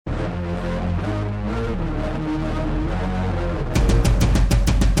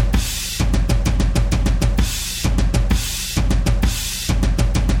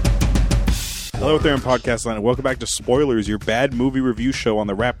Hello out there in podcast land, and welcome back to Spoilers, your bad movie review show on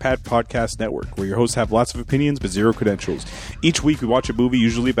the Rat Pat Podcast Network, where your hosts have lots of opinions but zero credentials. Each week we watch a movie,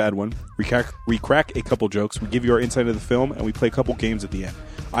 usually a bad one, we crack a couple jokes, we give you our insight of the film, and we play a couple games at the end.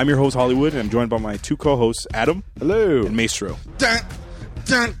 I'm your host, Hollywood, and I'm joined by my two co-hosts, Adam. Hello. And Maestro. Dun,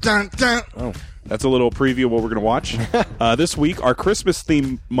 dun, dun, dun. Oh. That's a little preview of what we're going to watch. This week, our Christmas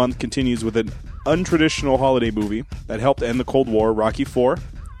theme month continues with an untraditional holiday movie that helped end the Cold War, Rocky IV.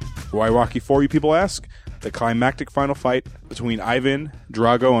 Why Rocky IV, you people ask? The climactic final fight between Ivan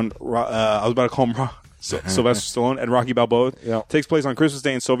Drago and, I was about to call him Sylvester Stallone, and Rocky Balboa takes place on Christmas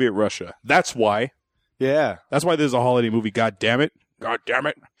Day in Soviet Russia. That's why. Yeah. That's why this is a holiday movie, God damn it. God damn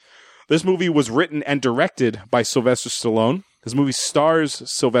it. This movie was written and directed by Sylvester Stallone. This movie stars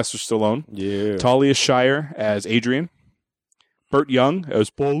Sylvester Stallone. Yeah. Talia Shire as Adrian. Burt Young as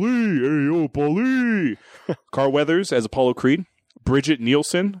Paulie. Hey, yo, Paulie. Carl Weathers as Apollo Creed. Bridget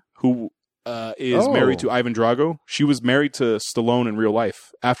Nielsen, who is married to Ivan Drago. She was married to Stallone in real life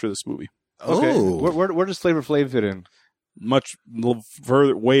after this movie. Okay. Oh. Where does Flavor Flav fit in? Much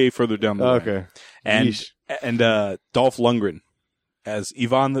further, way further down the line. Okay. And Dolph Lundgren as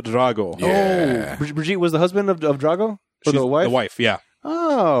Ivan Drago. Yeah. Oh, Brigitte was the husband of Drago? Or She's the wife? The wife, yeah.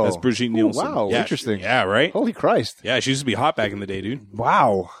 Oh. That's Brigitte Nielsen. Wow, Yeah, interesting. Yeah, right? Holy Christ. Yeah, she used to be hot back in the day, dude.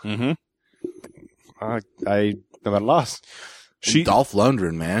 Wow. Mm-hmm. I am at a loss. Dolph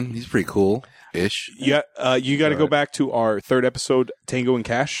Lundgren, man. He's pretty cool-ish. Yeah, you got to go back to our third episode, Tango and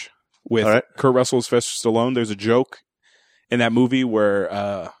Cash, with All right. Kurt Russell as Sylvester Stallone. There's a joke in that movie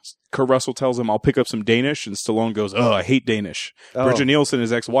where Kurt Russell tells him, I'll pick up some Danish, and Stallone goes, oh, I hate Danish. Oh. Bridget Nielsen,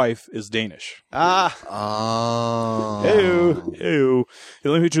 his ex-wife, is Danish. Ah. Oh. Ew.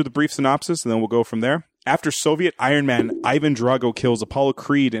 Let me hit you with a brief synopsis, and then we'll go from there. After Soviet Iron Man Ivan Drago kills Apollo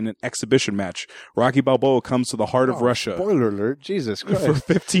Creed in an exhibition match, Rocky Balboa comes to the heart of Russia Spoiler alert. Jesus for Christ.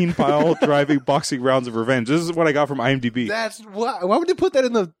 15 pile-driving boxing rounds of revenge. This is what I got from IMDb. Why would they put that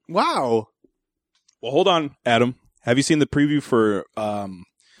in the... Wow. Well, hold on, Adam. Have you seen the preview for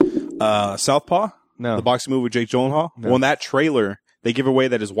Southpaw? No. The boxing movie with Jake Gyllenhaal? No. Well, in that trailer, they give away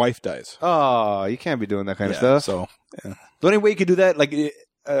that his wife dies. Oh, you can't be doing that kind of stuff. So, The only way you could do that, like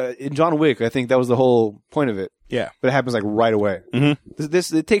in John Wick, I think that was the whole point of it. yeah. But it happens like right away. Mm-hmm.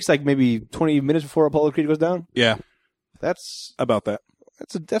 This it takes like maybe 20 minutes before Apollo Creed goes down. Yeah, That's about that.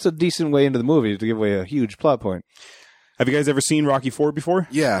 a decent way into the movie to give away a huge plot point. Have you guys ever seen Rocky IV before?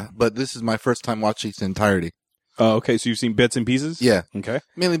 Yeah, but this is my first time watching its entirety. Oh, okay. So you've seen bits and pieces? Yeah. Okay.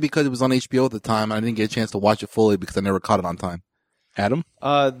 Mainly because it was on HBO at the time, and I didn't get a chance to watch it fully because I never caught it on time. Adam?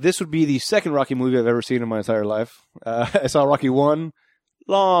 This would be the second Rocky movie I've ever seen in my entire life. I saw Rocky 1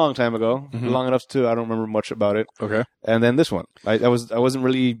 long time ago, long enough to I don't remember much about it. Okay. And then this one. I wasn't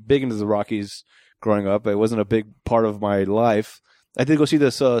really big into the Rockies growing up. It wasn't a big part of my life. I did go see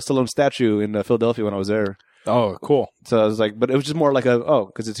this Stallone statue in Philadelphia when I was there. Oh, cool. So I was like, but it was just more like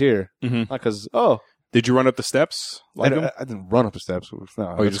because it's here. Mhm. Not because, Did you run up the steps like him? I didn't run up the steps.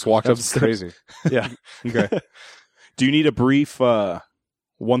 No, Oh, you just walked up the that's steps? crazy. Yeah. Okay. Do you need a brief 1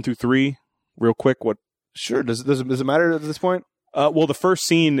 through 3 real quick? What? Sure. Does it matter at this point? Well, the first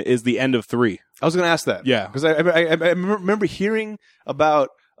scene is the end of 3. I was going to ask that. Yeah. Because I remember hearing about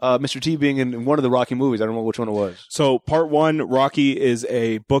Mr. T being in one of the Rocky movies. I don't know which one it was. So part 1, Rocky is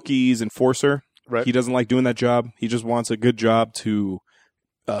a bookie's enforcer. Right. He doesn't like doing that job. He just wants a good job to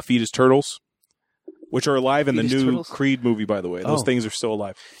feed his turtles, which are alive in Feed the his new turtles? Creed movie, by the way. Those Oh. things are still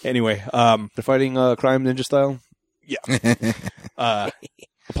alive. Anyway, They're fighting crime ninja style.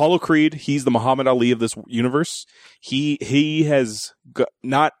 Apollo Creed, he's the Muhammad Ali of this universe. He has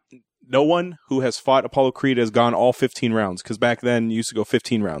no one who has fought Apollo Creed has gone all 15 rounds, because back then you used to go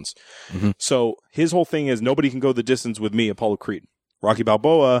 15 rounds. Mhm. So his whole thing is nobody can go the distance with me, Apollo Creed. Rocky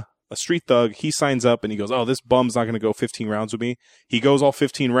Balboa, a street thug, he signs up and he goes, oh, this bum's not going to go 15 rounds with me. He goes all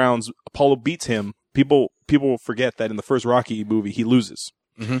 15 rounds. Apollo beats him. People forget that in the first Rocky movie, he loses.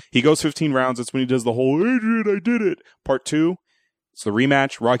 Mhm. He goes 15 rounds. That's when he does the whole, Adrian, I did it. Part 2, it's the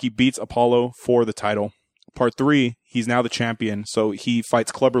rematch. Rocky beats Apollo for the title. Part 3, he's now the champion. So he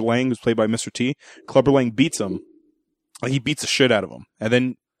fights Clubber Lang, who's played by Mr. T. Clubber Lang beats him. He beats the shit out of him. And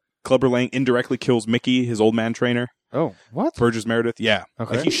then Clubber Lang indirectly kills Mickey, his old man trainer. Oh, what? Burgess Meredith, yeah.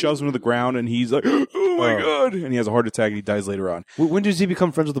 Okay. Like he shoves him to the ground and he's like, oh my God. And he has a heart attack and he dies later on. When does he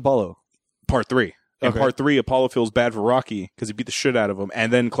become friends with Apollo? Part 3. In Okay. part 3, Apollo feels bad for Rocky because he beat the shit out of him.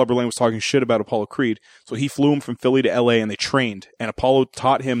 And then Clubber Lang was talking shit about Apollo Creed. So he flew him from Philly to LA and they trained. And Apollo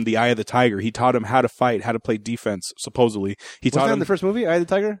taught him the Eye of the Tiger. He taught him how to fight, how to play defense, supposedly. He Was taught that him in the first movie, Eye of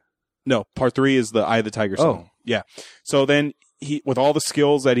the Tiger? No, part 3 is the Eye of the Tiger song. Oh. Yeah. So then he, with all the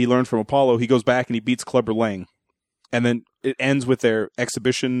skills that he learned from Apollo, he goes back and he beats Clubber Lang. And then it ends with their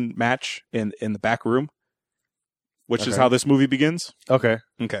exhibition match in the back room, which is Okay. how this movie begins. Okay.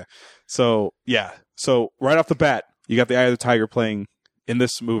 Okay. So, yeah. So, right off the bat, you got the Eye of the Tiger playing in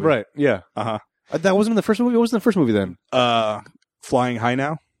this movie. Right. Yeah. Uh-huh. That wasn't in the first movie. What was in the first movie then? Flying High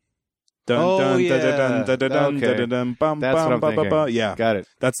Now. Dun, Oh, dun, yeah. dun, dun, dun, dun, Okay. dun, dun, dun, bum, That's bum, what I'm ba, ba, thinking. ba. Yeah. Got it.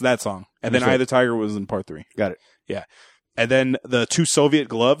 That's that song. And then Understood. Eye of the Tiger was in part 3. Got it. Yeah. And then the 2 Soviet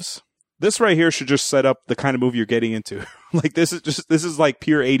gloves. This right here should just set up the kind of movie you're getting into. Like this is like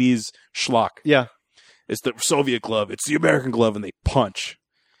pure 80s schlock. Yeah. It's the Soviet glove, it's the American glove, and they punch.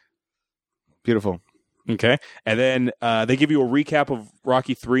 Beautiful. Okay. And then they give you a recap of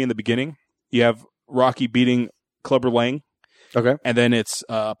Rocky 3 in the beginning. You have Rocky beating Clubber Lang, Okay. and then it's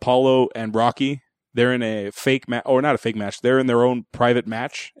Apollo and Rocky. They're in a fake match, or not a fake match. They're in their own private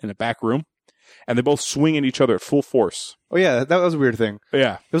match in a back room, and they both swing at each other at full force. Oh yeah, that was a weird thing.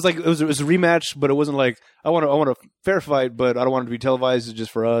 Yeah. It was like it was a rematch, but it wasn't like I want a fair fight, but I don't want it to be televised. It's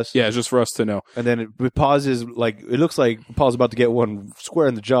just for us. Yeah, it's just for us to know. And then it pauses. Like it looks like Paul's about to get one square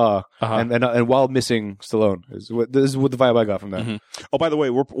in the jaw, Uh-huh. and while missing Stallone. This is what the vibe I got from that. Mhm. Oh, by the way,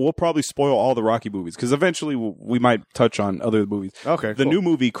 we'll probably spoil all the Rocky movies because eventually we might touch on other movies. Okay. The new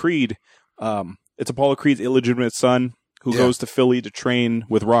movie, Creed, it's Apollo Creed's illegitimate son who Yeah. goes to Philly to train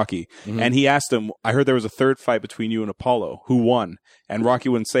with Rocky. Mhm. And he asked him, I heard there was a third fight between you and Apollo. Who won? And Rocky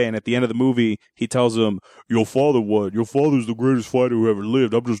wouldn't say. And at the end of the movie, he tells him, your father won. Your father's the greatest fighter who ever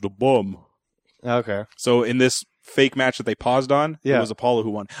lived. I'm just a bum. Okay. So in this fake match that they paused on, it Yeah. was Apollo who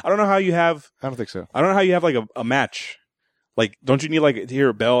won. I don't know how you have I don't think so. like a match. Like, don't you need like to hear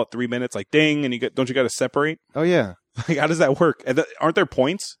a bell at 3 minutes, like ding, and don't you got to separate? Oh yeah. Like, how does that work? And aren't there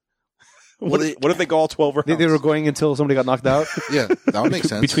points? Well, What if they go all 12 rounds? They were going until somebody got knocked out Yeah, that would make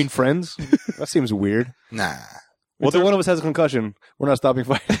sense. between friends. That seems weird. Nah. Well, Until one of us has a concussion, we're not stopping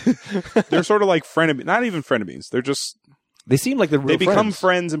fighting. They're sort of like frenemies, not even frenemies. They're just They seem like they're real they become friends.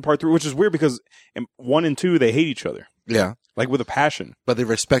 friends in part 3, which is weird because in 1 and 2 they hate each other, Yeah, like with a passion, but they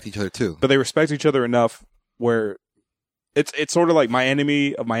respect each other too. but they respect each other enough where it's sort of like my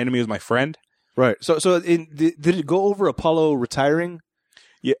enemy of my enemy is my friend. Right. So did it go over Apollo retiring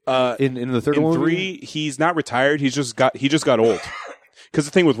Yeah, in the third in one? 3 he's not retired. He just got old. Because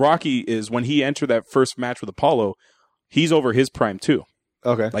the thing with Rocky is when he entered that first match with Apollo, he's over his prime too.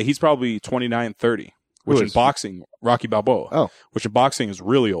 Okay. Like he's probably 29, 30, Who which in is? boxing, Rocky Balboa, Oh. which in boxing is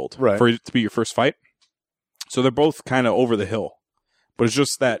really old Right. for it to be your first fight. So they're both kind of over the hill. But it's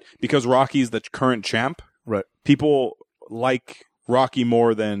just that because Rocky's the current champ, Right. people like Rocky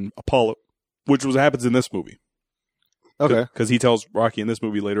more than Apollo, which was happens in this movie. Okay. Because he tells Rocky in this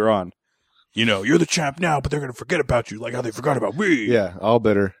movie later on, you know, you're the champ now, but they're going to forget about you like how they forgot about me. Yeah, all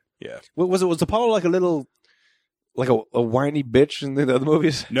bitter. Yeah. Was Apollo like a little, like a whiny bitch in the other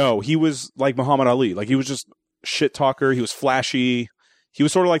movies? No, he was like Muhammad Ali. Like he was just shit talker. He was flashy. He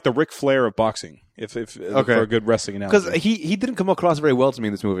was sort of like the Ric Flair of boxing, if for a good wrestling Because analogy. he didn't come across very well to me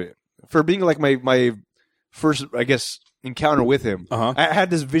in this movie. For being like my first, I guess, encounter with him, Uh-huh. I had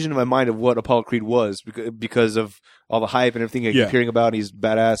this vision in my mind of what Apollo Creed was because of all the hype and everything I Yeah. keep hearing about. And he's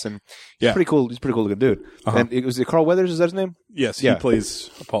badass and he's Yeah. pretty cool. He's a pretty cool looking dude. Uh-huh. And it was Carl Weathers. Is that his name? Yes, Yeah. he plays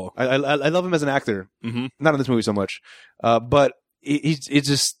Apollo. I love him as an actor. Mm-hmm. Not in this movie so much, but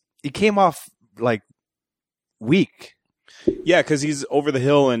it came off like weak. Yeah, because he's over the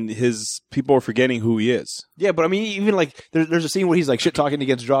hill and his people are forgetting who he is. Yeah, but I mean, even like there's a scene where he's like shit talking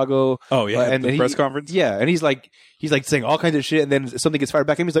against Drago. Oh yeah, at and the he- press conference. Yeah, and he's like saying all kinds of shit, and then something gets fired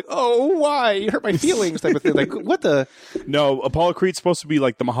back at him. He's like, "Oh, why? You hurt my feelings," type of thing. Like, what the? No, Apollo Creed's supposed to be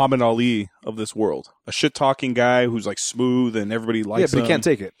like the Muhammad Ali of this world, a shit talking guy who's like smooth and everybody Yeah, likes but him. he can't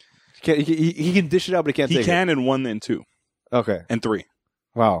take it. He can dish it out, but he can't He take can in 1 and 2 it. Okay. and 3,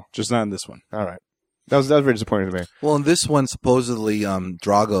 Wow. just not in this one. All right. That was very disappointing to me. Well, in this one, supposedly,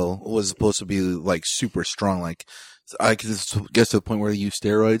 Drago was supposed to be like super strong. Like, I guess to the point where they use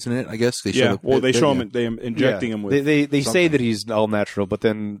steroids in it. I guess they Yeah, well, they show yeah. him they injecting him with. They say something. that he's all natural, but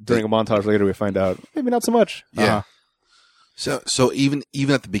then during a montage later we find out maybe not so much. Yeah. So even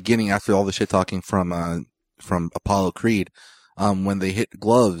at the beginning, after all the shit talking from Apollo Creed, when they hit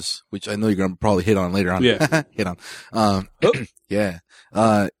gloves, which I know you're gonna probably hit on later on. Yeah. hit on. Yeah.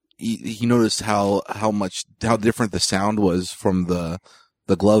 He noticed how different the sound was from the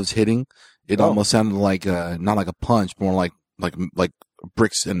gloves hitting. It Oh. almost sounded like not like a punch, more like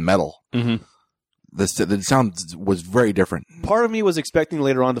bricks and metal. Mhm. The sound was very different. Part of me was expecting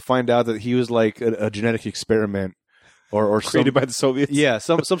later on to find out that he was like a genetic experiment, or created some, by the Soviets. yeah,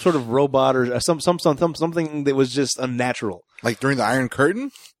 some sort of robot or something that was just unnatural. Like during the Iron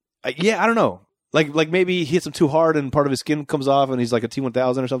Curtain. Yeah, I don't know. Like maybe he hits him too hard and part of his skin comes off and he's like a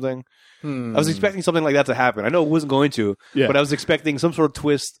T-1000 or something. I was expecting something like that to happen. I know it wasn't going to, but I was expecting some sort of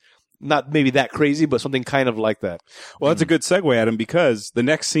twist. Not maybe that crazy, but something kind of like that. Well, that's a good segue, Adam, because the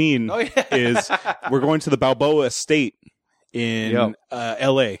next scene is we're going to the Balboa estate in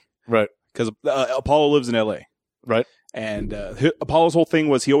L.A. Right. Because Apollo lives in L.A. Right. And Apollo's whole thing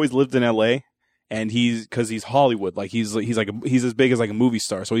was he always lived in L.A. And because he's Hollywood, like he's as big as like a movie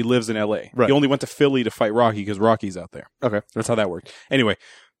star, so he lives in L.A. Right. He only went to Philly to fight Rocky because Rocky's out there. Okay. That's how that worked. Anyway,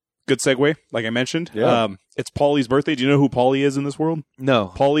 good segue, like I mentioned. Yeah. It's Paulie's birthday. Do you know who Paulie is in this world?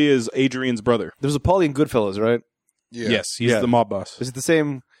 No. Paulie is Adrian's brother. There was a Paulie in Goodfellas, right? Yeah. Yes, he's Yeah. the mob boss. Is it the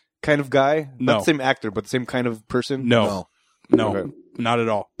same kind of guy? No. Not the same actor, but the same kind of person? No, Okay. not at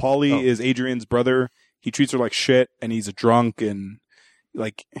all. Paulie is Adrian's brother. He treats her like shit, and he's a drunk. And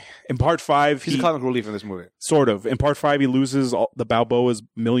like in part 5, He's a comic relief in this movie. sort of. In part 5, he loses the Balboa's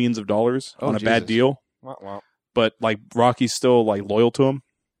millions of dollars Oh, on a bad Jesus. deal. Wow. But like Rocky's still like loyal to him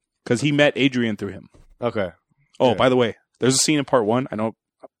because he met Adrian through him. Okay. Oh, Yeah. by the way, there's a scene in part 1. I know.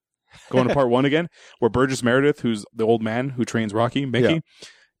 Going to part 1 again, where Burgess Meredith, who's the old man who trains Rocky, Mickey,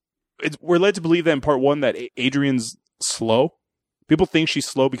 we're led to believe that in part 1 that Adrian's slow. People think she's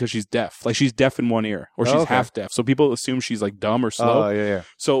slow because she's deaf. Like she's deaf in one ear or she's okay. half deaf. So people assume she's like dumb or slow. Oh, yeah.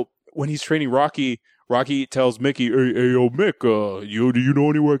 So when he's training Rocky, Rocky tells Mickey, hey, yo, Mick, do you know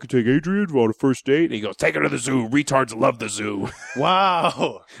anywhere I could take Adrian on a first date? And he goes, take her to the zoo. Retards love the zoo.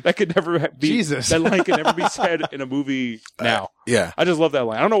 Wow. That could never be. Jesus. That line could never be said in a movie now. Yeah. I just love that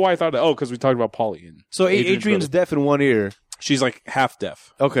line. I don't know why I thought that. Oh, because we talked about Paulie. And So Adrian's brother. deaf in one ear. She's like half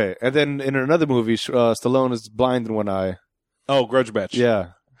deaf. Okay. And then in another movie, Stallone is blind in one eye. Oh, Grudge Match.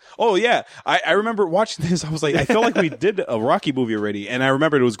 Yeah. Oh, yeah. I remember watching this. I was like, I felt like we did a Rocky movie already. And I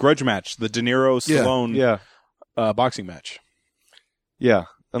remembered it was Grudge Match, the De Niro Stallone Yeah. boxing match. Yeah.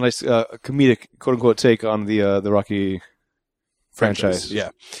 A nice comedic, quote unquote, take on the Rocky franchise. Yeah.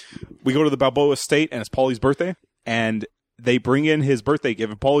 We go to the Balboa estate, and it's Paulie's birthday, and they bring in his birthday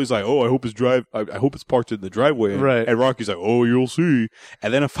gift, and Paulie's like, "Oh, I hope it's parked in the driveway." Right. And Rocky's like, "Oh, you'll see."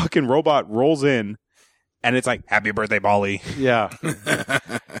 And then a fucking robot rolls in, and it's like, "Happy birthday, Paulie." Yeah.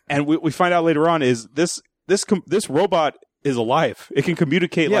 And we find out later on is this robot is alive. It can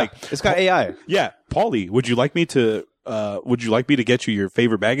communicate Yeah. like, It's got AI. yeah, Paulie, would you like me to get you your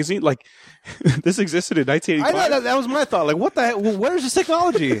favorite magazine? Like, this existed in I 1985. know that was my thought. Like, what the hell? Where's this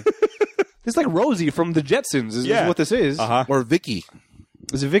technology? It's like Rosie from the Jetsons. Is what this is. Uh-huh. Or Vicky.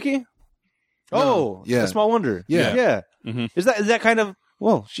 Is it Vicky? Oh, yeah. A Small Wonder. Yeah. Yeah. Mhm. Is that kind of?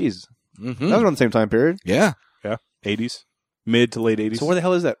 Well, jeez. Mm-hmm. That was around the same time period. Yeah. Yeah, 80s, mid to late 80s. So where the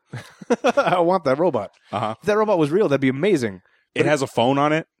hell is that? I want that robot. Uh-huh. If that robot was real, that'd be amazing. It has a phone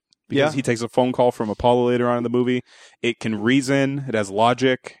on it because Yeah. he takes a phone call from Apollo later on in the movie. It can reason. It has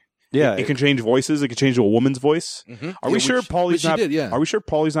logic. Yeah. It can change voices. It can change to a woman's voice. Mm-hmm. Are we sure Paulie's not? Are we sure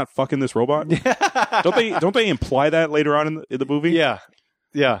Paulie's not fucking this robot? Don't they imply that later on in the movie? Yeah.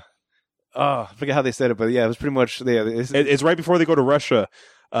 Yeah. Oh, I forget how they said it, but yeah, it was pretty much. Yeah, It's right before they go to Russia.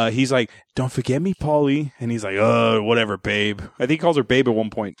 He's like, "Don't forget me, Paulie," and he's like, whatever, babe." I think he calls her babe at one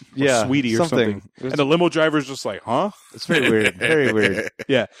point, or Yeah, sweetie or something. It was- And the limo driver's just like, "Huh?" it's very weird. Very weird.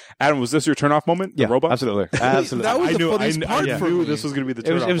 Yeah, Adam, was this your turnoff moment? The Yeah, robot? absolutely. Absolutely. That was I the knew, funniest part I for knew me. this was going to be the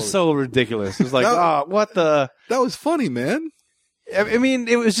It was turnoff. so ridiculous. It was like, That- what the? That was funny, man. I mean,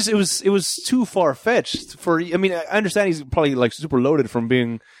 it was too far fetched for. I mean, I understand he's probably like super loaded from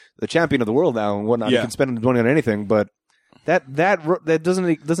being the champion of the world now and whatnot. Yeah. He can spend money on anything, but that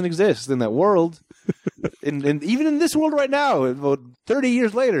doesn't exist in that world. in even in this world right now, about 30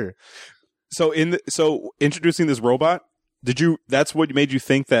 years later. So introducing this robot, that's what made you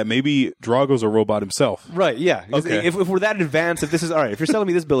think that maybe Drago's a robot himself? Right, yeah. 'Cause Okay. If we're that advanced, if this is all right, if you're selling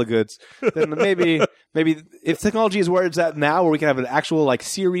me this bill of goods, then maybe if technology is where it's at now, where we can have an actual like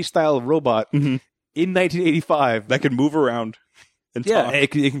Siri style robot Mhm. in 1985, That can move around and yeah, talk.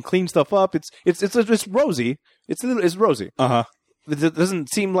 it can clean stuff up. It's Rosie. It's Rosie. Uh-huh. It doesn't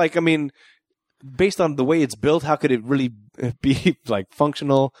seem like. I mean, based on the way it's built, how could it really be like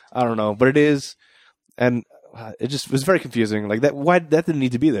functional? I don't know, but it is, and it just was very confusing. Like that, why that didn't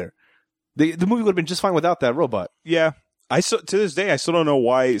need to be there. The movie would have been just fine without that robot. Yeah. To this day, I still don't know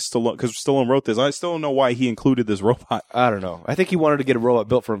why because Stallone wrote this. I still don't know why he included this robot. I don't know. I think he wanted to get a robot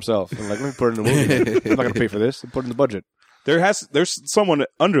built for himself. And like, let me put it in the movie. I'm not going to pay for this. Put it in the budget. There's someone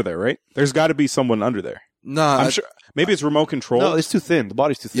under there, right? There's got to be someone under there. No, I'm sure. Maybe it's remote control. No, it's too thin. The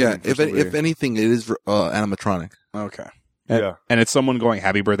body's too thin. yeah. for If somebody. anything, it is animatronic. Okay. Yeah. And it's someone going,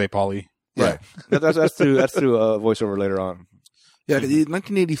 "Happy birthday, Paulie." Yeah. That's through voiceover later on. Yeah, in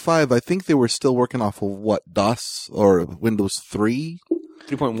 1985, I think they were still working off of what, DOS or Windows 3?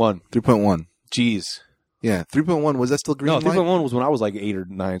 3.1. 3.1. Jeez. Yeah, 3.1 was that still green No, light? 3.1 was when I was like 8 or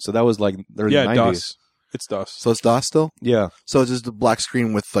 9, so that was like the early Yeah, 90s. DOS. It's DOS. So it's DOS still. Yeah. So it's just a black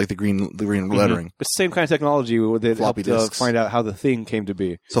screen with like the green lettering. It's the same kind of technology that Floppy helped disks. find out how the thing came to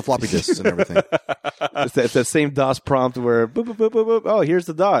be. So floppy disks and everything. It's that same DOS prompt where boop, boop, boop, boop, boop, oh, here's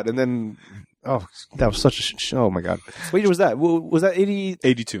the dot. And then, oh, that was such a oh my God. What year was that? Was that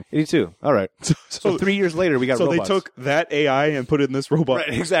 82. 82? All right. So 3 years later, we got So robots. they took that AI and put it in this robot.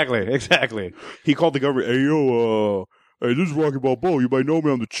 Right, exactly. He called the government. Hey, yo, hey, this is Rocky Balboa. You might know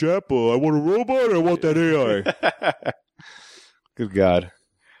me. I'm the chap. I want a robot or I want that AI. Good God.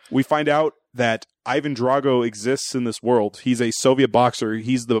 We find out that Ivan Drago exists in this world. He's a Soviet boxer.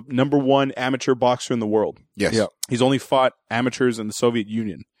 He's the #1 amateur boxer in the world. Yes. Yeah. He's only fought amateurs in the Soviet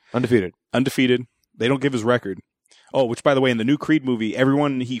Union. Undefeated. Undefeated. They don't give his record. Oh, which, by the way, in the new Creed movie,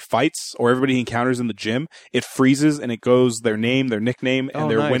 everyone he fights or everybody he encounters in the gym, it freezes and it goes their name, their nickname, and Oh,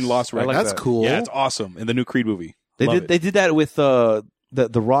 their nice. win-loss I record. like That's that. cool. Yeah, it's awesome in the new Creed movie. They Love did. it. They did that with the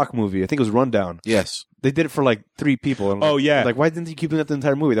Rock movie. I think it was Rundown. Yes. They did it for like 3 people. And Oh, yeah. Like, why didn't you keep doing that the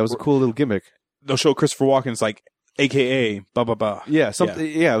entire movie? That was a cool little gimmick. They'll show Christopher Walken. It's like, AKA, blah, blah, blah. Yeah, something.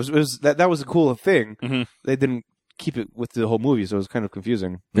 Yeah, it was that was a cool thing. Mhm. They didn't keep it with the whole movie, so it was kind of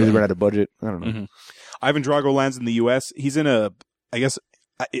confusing. Maybe they ran out of budget. I don't know. Mhm. Ivan Drago lands in the U.S. He's in I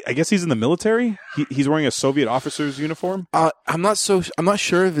guess he's in the military. He's wearing a Soviet officer's uniform. I'm not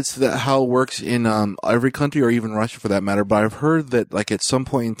sure if it's how it works in every country or even Russia for that matter. But I've heard that like at some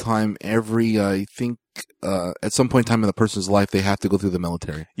point in time, at some point in time in the person's life, they have to go through the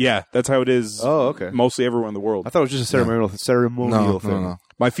military. Yeah, that's how it is. Oh, okay. Mostly everywhere in the world. I thought it was just a ceremonial thing. No.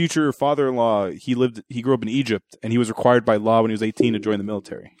 My future father-in-law, he grew up in Egypt, and he was required by law when he was 18 to join the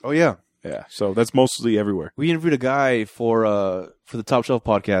military. Oh yeah. Yeah, so that's mostly everywhere. We interviewed a guy for the Top Shelf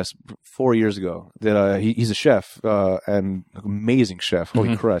podcast 4 years ago. That he's a chef and amazing chef.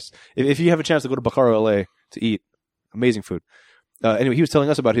 Holy Christ! If you have a chance to go to Bacaro, LA to eat, amazing food. Anyway, he was telling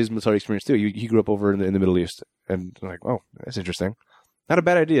us about his military experience too. He grew up over in the Middle East, and I'm like, oh, that's interesting. Not a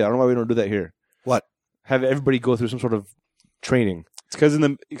bad idea. I don't know why we don't do that here. What? Have everybody go through some sort of training.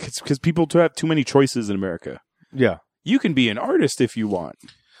 It's because people have too many choices in America. Yeah. You can be an artist if you want.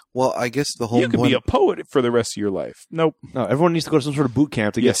 Well, I guess the whole You can point. be a poet for the rest of your life. Nope. No, everyone needs to go to some sort of boot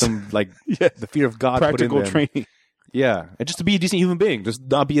camp to Yes. get some like Yes. the fear of God Practical put in them. training. Yeah, and just to be a decent human being, just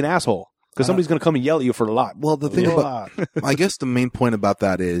not be an asshole. Because somebody's going to come and yell at you for a lot. Well, the thing about, I guess the main point about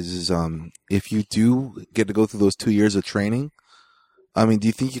that is if you do get to go through those 2 years of training, I mean, do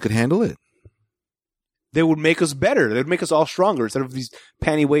you think you could handle it? They would make us better. They would make us all stronger instead of these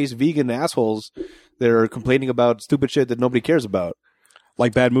panty-waist vegan assholes that are complaining about stupid shit that nobody cares about.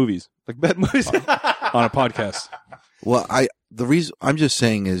 Like bad movies Like bad movies. on a podcast. Well, the reason I'm just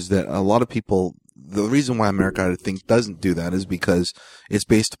saying is that a lot of people, the reason why America, I think, doesn't do that is because it's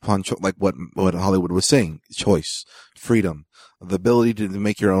based upon like what Hollywood was saying: choice, freedom, the ability to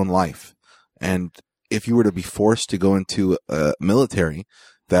make your own life. And if you were to be forced to go into a military,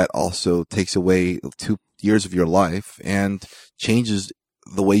 that also takes away 2 years of your life and changes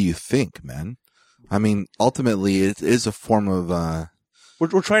the way you think, man. I mean, ultimately, it is a form of.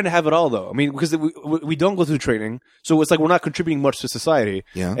 We're trying to have it all, though. I mean, because we don't go through training, so it's like we're not contributing much to society.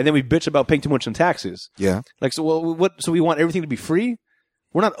 Yeah. And then we bitch about paying too much in taxes. Yeah. Like, so what? So we want everything to be free?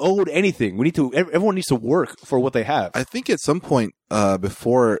 We're not owed anything. We need to. Everyone needs to work for what they have. I think at some point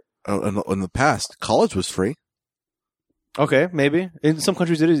before in the past, college was free. Okay, maybe in some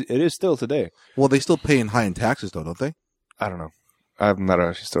countries it is. It is still today. Well, they still pay in high in taxes, though, don't they? I don't know. I'm not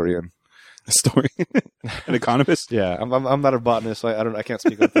a historian. Story. An economist. Yeah, I'm not a botanist. So I can't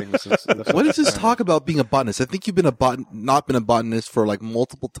speak on things. What is this talk about being a botanist? I think you've been not been a botanist for like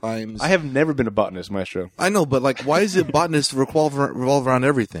multiple times. I have never been a botanist, Maestro. I know, but like, why is it botanist revolve around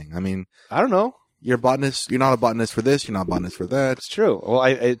everything? I mean, I don't know. you're a botanist. You're not a botanist for this. You're not a botanist for that. It's true. Well,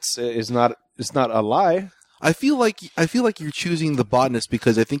 it's not a lie. I feel like you're choosing the botanist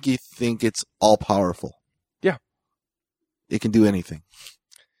because I think you think it's all powerful. Yeah, it can do anything.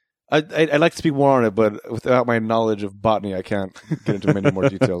 I'd like to speak more on it, but without my knowledge of botany, I can't get into many more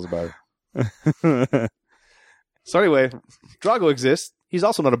details about it. So anyway, Drago exists. He's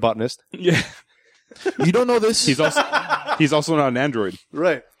also not a botanist. Yeah. You don't know this? He's also not an android.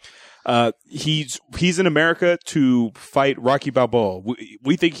 Right. He's in America to fight Rocky Balboa.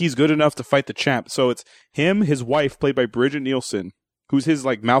 We think he's good enough to fight the champ. So it's him, his wife, played by Bridget Nielsen, who's his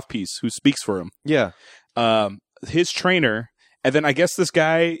like mouthpiece, who speaks for him. Yeah. His trainer, and then I guess this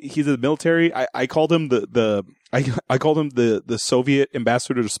guy, he's in the military. I called him I called him the Soviet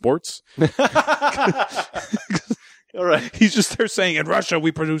ambassador to sports. All right. He's just there saying, in Russia,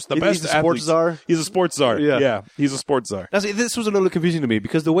 we produce the best He's a sports athletes. czar. He's a sports czar. Yeah. He's a sports czar. Now, see, this was a little confusing to me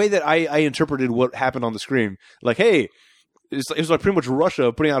because the way that I interpreted what happened on the screen, like, hey, it was like pretty much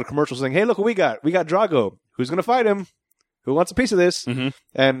Russia putting out a commercial saying, hey, look what we got. We got Drago. Who's going to fight him? Who wants a piece of this? Mm-hmm.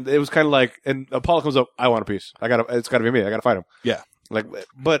 And it was kind of like, and Apollo comes up, I want a piece. It's got to be me. I got to fight him. Yeah. Like,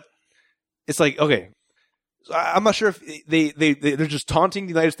 but it's like, okay. So I'm not sure if they're just taunting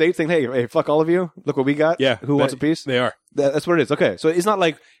the United States saying, hey, fuck all of you. Look what we got. Yeah. Who wants a piece? They are. That's what it is. Okay. So it's not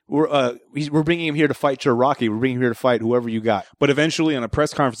like we're bringing him here to fight your Rocky. We're bringing him here to fight whoever you got. But eventually, on a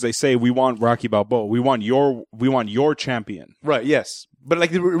press conference, they say, we want Rocky Balboa. We want your champion. Right. Yes. But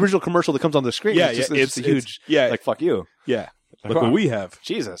like the original commercial that comes on the screen, Yeah, it's it's a huge, yeah. like, fuck you. Yeah. Like, Look wow. what we have.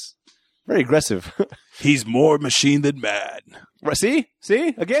 Jesus. Very aggressive. He's more machine than man. Right, see?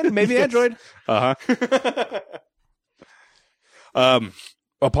 Again, maybe Android.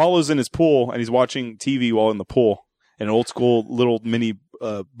 Apollo's in his pool and he's watching TV while in the pool, an old school little mini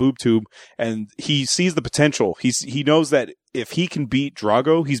boob tube, and he sees the potential. He knows that if he can beat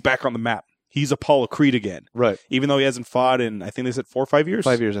Drago, he's back on the map. He's Apollo Creed again. Right. Even though he hasn't fought in, I think they said 4 or 5 years?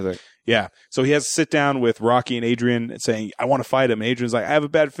 5 years, I think. Yeah. So he has to sit down with Rocky and Adrian and saying, I want to fight him. And Adrian's like, I have a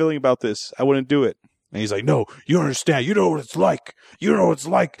bad feeling about this. I wouldn't do it. And he's like, no, you don't understand. You know what it's like. You know what it's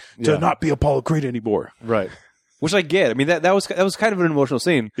like to Yeah. not be Apollo Creed anymore. Right. Which I get. I mean, that was kind of an emotional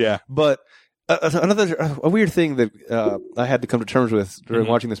scene. Yeah. But a weird thing that I had to come to terms with during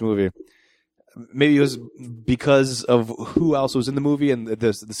watching this movie, maybe it was because of who else was in the movie and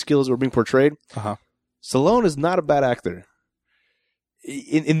the skills that were being portrayed. Uh-huh. Stallone is not a bad actor.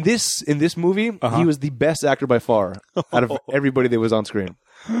 In this movie, he was the best actor by far out of everybody that was on screen,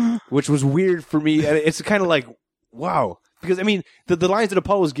 which was weird for me. And it's kind of like, wow. Because, I mean, the lines that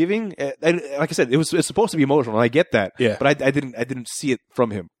Apollo was giving, and like I said, it's supposed to be emotional, and I get that. Yeah. But I didn't see it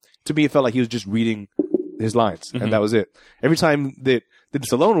from him. To me, it felt like he was just reading his lines, and that was it. Every time that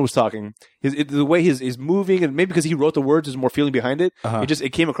Stallone was talking, the way he's moving, and maybe because he wrote the words, there's more feeling behind it. It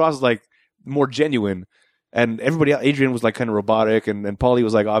came across as like more genuine. And everybody else, Adrian was like kind of robotic, and Paulie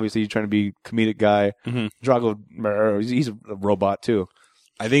was like obviously trying to be comedic guy. Drago, he's a robot too.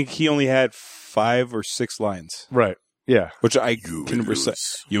 I think he only had 5 or 6 lines. Right. Yeah. Which I can recite.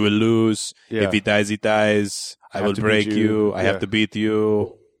 You will lose. Yeah. If he dies, he dies. I will to break beat you. you. I Yeah. have to beat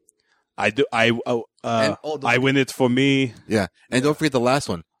you. I win it for me. Yeah. And don't forget the last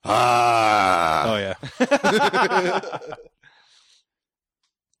one. Ah. Oh yeah.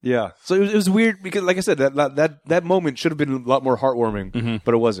 Yeah. So it was weird because, like I said, that moment should have been a lot more heartwarming,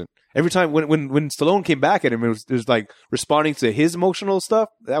 but it wasn't. Every time when Stallone came back at him, it was like responding to his emotional stuff.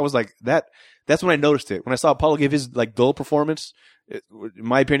 That was like that. That's when I noticed it. When I saw Apollo give his like dull performance, in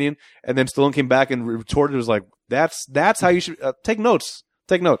my opinion, and then Stallone came back and retorted. It was like that's how you should take notes.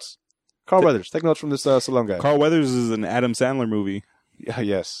 Take notes. Carl Weathers, take notes from this Stallone guy. Carl Weathers is an Adam Sandler movie.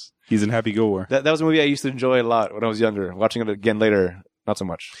 Yes. He's in Happy Gilmore. That was a movie I used to enjoy a lot when I was younger. Watching it again later, not so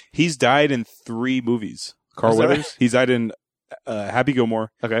much. He's died in 3 movies. Carl Is that Weathers. right? He's died in Happy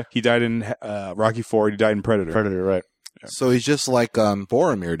Gilmore. Okay. He died in Rocky IV. He died in Predator. Predator, right. So he's just like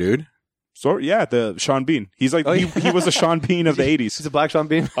Boromir, dude. So yeah, the Sean Bean. He's like he was a Sean Bean of the 80s. He's a black Sean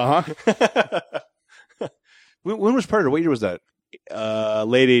Bean. Uh-huh. When was Predator? What year was that?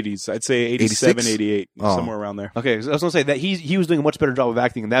 Late 80s. I'd say 87, 86? 88, Oh. somewhere around there. Okay, so I was going to say that he was doing a much better job of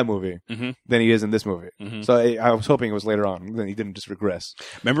acting in that movie Mhm. than he is in this movie. Mhm. So I was hoping it was later on. Then he didn't just regress.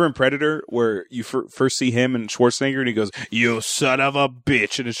 Remember in Predator where you first see him and Schwarzenegger and he goes, "You son of a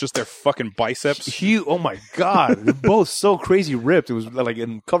bitch," and it's just their fucking biceps. Oh my god, they're both so crazy ripped. It was like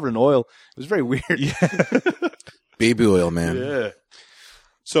covered in oil. It was very weird. Baby oil, man. Yeah.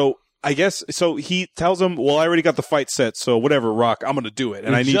 So I guess he tells him, "Well, I already got the fight set, so whatever, Rock, I'm going to do it,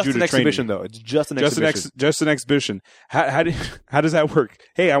 and I need just you to an train exhibition, me." though. It's just an Just exhibition. just an exhibition. How does that work?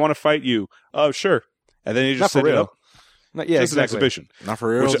 Hey, I want to fight you. Oh, sure. And then he Not just for set it real. up. Yeah, Just exactly. an exhibition. Not for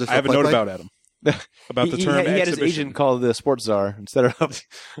real. Which just I have a for note play. about Adam. About the term he had his exhibition. agent called the sports czar instead of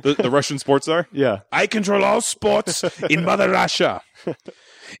the Russian sports czar. yeah. I control all sports in Mother Russia.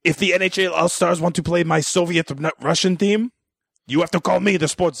 If the NHL All-Stars want to play my Soviet Russian team, you have to call me the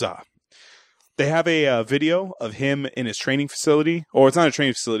sports czar. They have a video of him in his training facility, or it's not a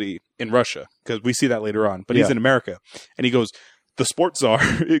training facility in Russia, because we see that later on, but he's Yeah. in America. And he goes, the sports czar,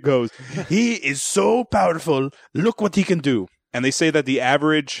 it goes, he is so powerful, look what he can do. And they say that the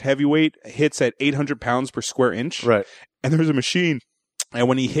average heavyweight hits at 800 pounds per square inch. Right. And there's a machine. And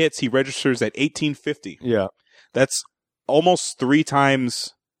when he hits, he registers at 1850. Yeah. That's almost 3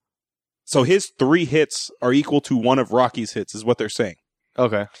 times. So his 3 hits are equal to one of Rocky's hits, is what they're saying.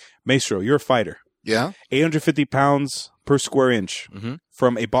 Okay. Maestro, you're a fighter. Yeah. 850 pounds per square inch Mhm.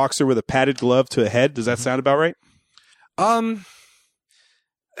 from a boxer with a padded glove to a head. Does that sound about right?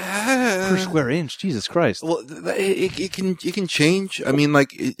 Per square inch, Jesus Christ. Well, it can change. I mean, like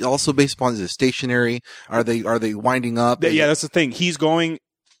it also based upon, is it stationary? Are they winding up? Yeah, that's the thing.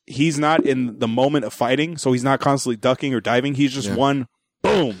 He's not in the moment of fighting, so he's not constantly ducking or diving. He's just one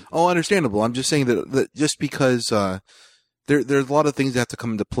boom. Oh, understandable. I'm just saying that just because there's a lot of things that have to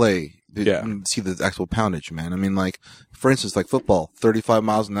come into play to see the actual poundage, man. I mean, like for instance, like football, 35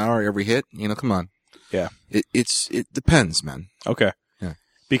 miles an hour every hit. Come on. Yeah, it depends, man. Okay. Yeah,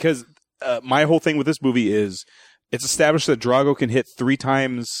 because my whole thing with this movie is it's established that Drago can hit 3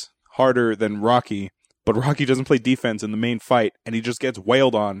 times harder than Rocky. But Rocky doesn't play defense in the main fight, and he just gets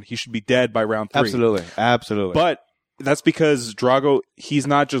wailed on. He should be dead by round 3. Absolutely. But that's because Drago, he's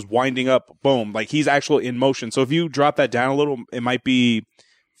not just winding up, boom. Like, he's actually in motion. So if you drop that down a little, it might be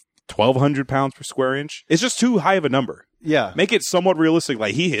 1,200 pounds per square inch. It's just too high of a number. Yeah. Make it somewhat realistic.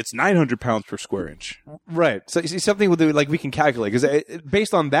 Like, he hits 900 pounds per square inch. Right. So you see something with we can calculate. Because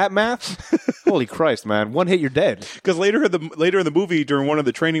based on that math, holy Christ, man. One hit, you're dead. Because later in the movie, during one of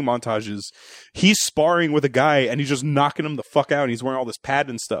the training montages, he's sparring with a guy, and he's just knocking him the fuck out, and he's wearing all this pad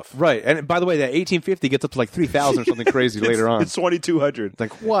and stuff. Right. And by the way, that 1850 gets up to like 3,000 or something crazy later on. It's 2,200.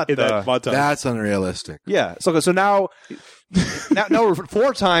 Like, what in that montage. That's unrealistic. Yeah. So now we're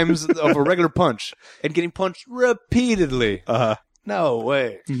 4 times of a regular punch and getting punched repeatedly. No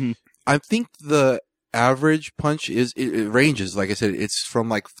way. Mm-hmm. I think the average punch it ranges. Like I said, it's from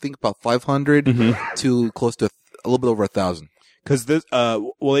think about 500 to close to a little bit over 1,000. Because this,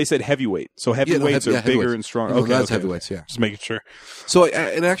 they said heavyweight, so heavyweights are bigger and stronger. Okay, that's heavyweights. Yeah, just making sure. So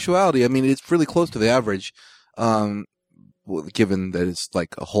in actuality, I mean, it's really close to the average, given that it's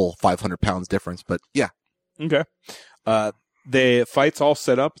like a whole 500 pounds difference. But yeah, okay. The fight's all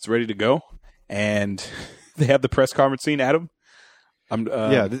set up; it's ready to go, and they have the press conference scene. Adam,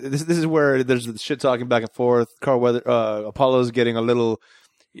 this is where there's the shit talking back and forth. Carl Weather, Apollo's getting a little.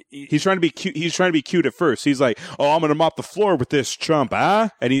 He's trying to be cute. He's trying to be cute at first. He's like, "Oh, I'm gonna mop the floor with this chump, ah!"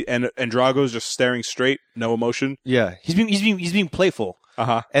 And Drago's just staring straight, no emotion. Yeah, he's being playful.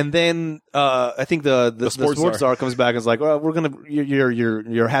 And then I think the sports star comes back and is like, "Well, we're gonna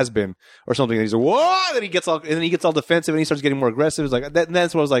you're has been or something." And he's like, "What?" And he gets all defensive and he starts getting more aggressive. It's like and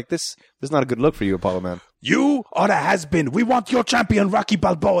that's what I was like, this is not a good look for you, Apollo, man. You are the has been. We want your champion, Rocky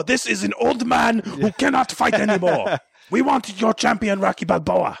Balboa. This is an old man who cannot fight anymore. We want your champion, Rocky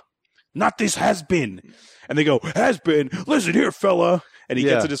Balboa, not this has been. And they go, has been. Listen here, fella. And he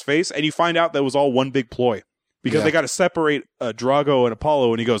gets in his face, and you find out that was all one big ploy. Because they got to separate Drago and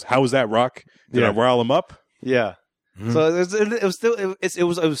Apollo, and he goes, "How was that, Rock? Did I rile him up?" Yeah. Mm-hmm. So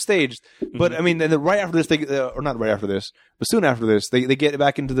it was staged, but I mean, then right after this, or not right after this, but soon after this, they get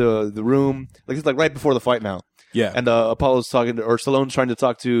back into the room, like it's like right before the fight now. Yeah. And Apollo's talking to, or Stallone's trying to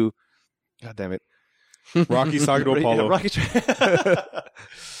talk to, God damn it, Rocky's talking to Apollo.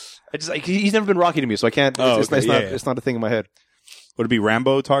 He's never been Rocky to me, so I can't. It's not a thing in my head. Would it be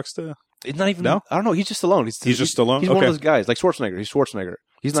Rambo talks to? It's not even. No? I don't know. He's just Stallone. He's just Stallone. He's one of those guys, like Schwarzenegger. He's Schwarzenegger.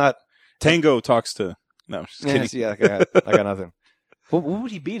 He's not. Tango talks to. No, just kidding. Yeah, I got nothing. What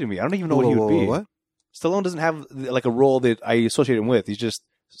would he be to me? I don't even know what he would be. What? Stallone doesn't have like a role that I associate him with. He's just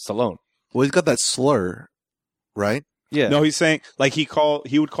Stallone. Well, he's got that slur, right? Yeah. No, he's saying like he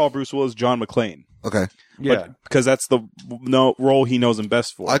would call Bruce Willis John McClane. Okay. Yeah. Because that's the role he knows him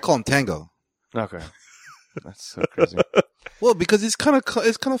best for. I call him Tango. Okay. That's so crazy. Well, because it's kind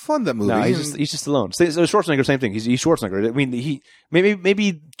of fun, that movie. No, he's just Stallone. So Schwarzenegger, same thing. He's Schwarzenegger. I mean, he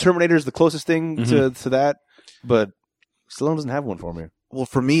maybe Terminator is the closest thing to that, but Stallone doesn't have one for me. Well,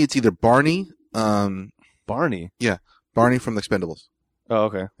 for me, it's either Barney. Barney. Yeah, Barney from The Expendables. Oh,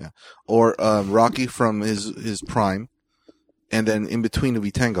 okay. Yeah, or Rocky from his prime, and then in between it'll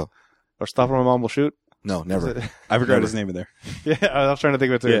be Tango. Or Stop or My Mom Will Shoot. No, never. I forgot his name in there. Yeah, I was trying to think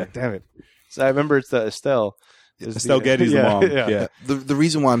of it too. Yeah. Damn it. So I remember it's Estelle. Estelle Getty's the mom. Yeah. The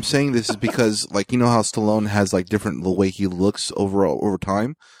reason why I'm saying this is because, like, you know how Stallone has like different the way he looks over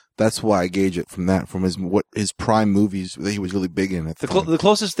time. That's why I gauge it from that, from his prime movies that he was really big in. At the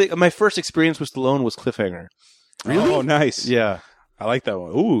closest thing, my first experience with Stallone was Cliffhanger. Really? Oh, nice. Yeah, I like that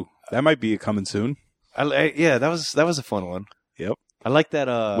one. Ooh, that might be coming soon. That was a fun one. Yep. I like that.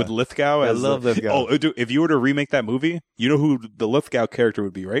 With Lithgow. I love Lithgow. Oh, dude, if you were to remake that movie, you know who the Lithgow character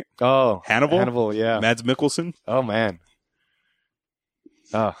would be, right? Oh, Hannibal. Hannibal, yeah. Mads Mikkelsen. Oh man.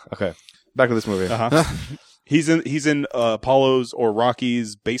 Okay. Back to this movie. He's in Apollo's or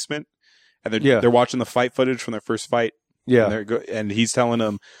Rocky's basement, and they're watching the fight footage from their first fight. Yeah. And he's telling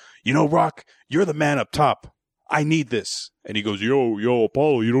them, "You know, Rock, you're the man up top. I need this." And he goes, "Yo,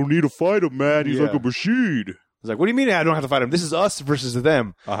 Apollo, you don't need to fight him, man. He's like a machine." It's like, what do you mean I don't have to fight them? This is us versus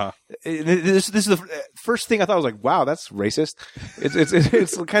them. This is the first thing I thought. I was like, wow, that's racist.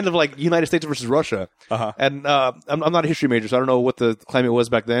 It's kind of like United States versus Russia. And I'm not a history major, so I don't know what the climate was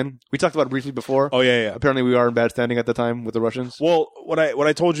back then. We talked about it briefly before. Oh yeah. Apparently, we are in bad standing at the time with the Russians. Well, what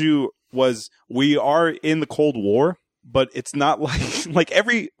I told you was we are in the Cold War. But it's not like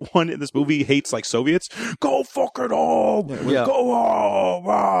everyone in this movie hates like Soviets. Go fuck it all. Yeah.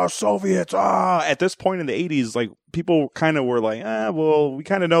 Go Soviets. At this point in the 80s, like people kind of were like, well, we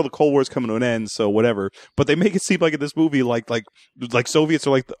kind of know the Cold War is coming to an end, so whatever. But they make it seem like in this movie, like Soviets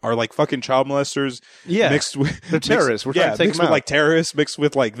are like fucking child molesters. Yeah, mixed with they're terrorists. We're trying to take mixed them with out. like terrorists, mixed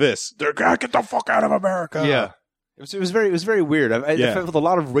with like this. They're gonna get the fuck out of America. Yeah. It was very weird. I felt a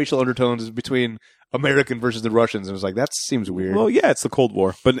lot of racial undertones between American versus the Russians. And it was like, that seems weird. Well, yeah, it's the Cold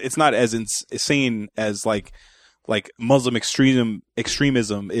War, but it's not as insane as like Muslim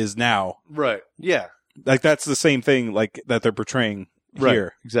extremism is now. Right. Yeah. Like that's the same thing like that they're portraying here.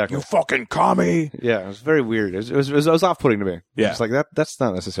 Right. Exactly. You fucking commie. Yeah, it was very weird. It was off-putting to me. Yeah. It's like that's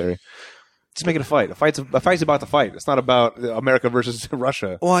not necessary. Just make it a fight. A fight's about the fight. It's not about America versus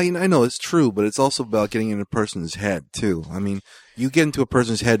Russia. Well, I know it's true, but it's also about getting in a person's head too. I mean, you get into a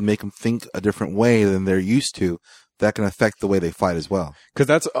person's head and make them think a different way than they're used to. That can affect the way they fight as well. Because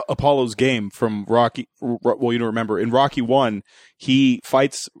that's Apollo's game from Rocky. Well, you don't remember. In Rocky 1, he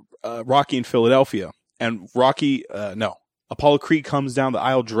fights Rocky in Philadelphia. And Apollo Creed comes down the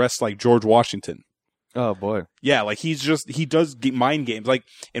aisle dressed like George Washington. Oh, boy. Yeah, like he does mind games. Like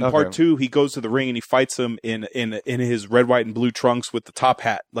in part 2, he goes to the ring and he fights him in his red, white, and blue trunks with the top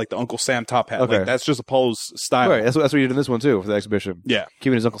hat, like the Uncle Sam top hat. Okay. Like that's just Apollo's style. Right. That's what he did in this one, too, for the exhibition. Yeah.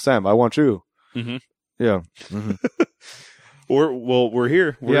 Keeping his Uncle Sam. I want you. Mm-hmm. Yeah. Mm-hmm. We're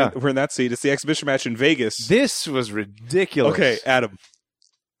here. Yeah. We're in that seat. It's the exhibition match in Vegas. This was ridiculous. Okay, Adam.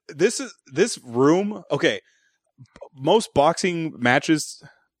 This room. Okay, most boxing matches,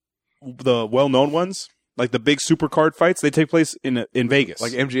 the well-known ones, like the big super card fights, they take place in Vegas,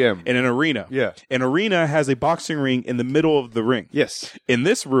 Like MGM. in an arena. Yeah. An arena has a boxing ring in the middle of the ring. Yes. In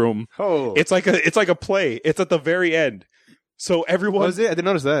this room, Oh. it's like a play. It's at the very end. So everyone. Was it? I didn't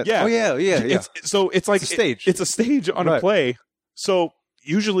notice that. Yeah. Oh, yeah. It's like It's a stage. It's a stage on a Right. play. So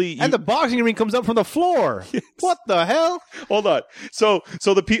usually, And the boxing ring comes up from the floor. Yes. What the hell? hold on. So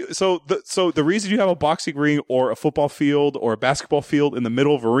the reason you have a boxing ring or a football field or a basketball field in the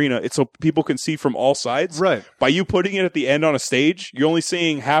middle of arena, it's so people can see from all sides. Right. By you putting it at the end on a stage, you're only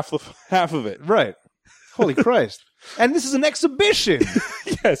seeing half of it. Right. Holy Christ. And this is an exhibition.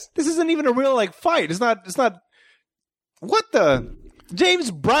 Yes. This isn't even a real fight. It's not what the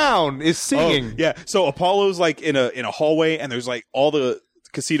James Brown is singing. Oh, yeah. So Apollo's like in a hallway, and there's like all the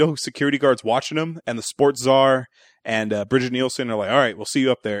casino security guards watching him, and the sports czar and Bridget Nielsen are like, all right, we'll see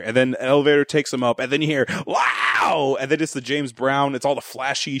you up there. And then an elevator takes him up, and then you hear, wow! And then it's the James Brown. It's all the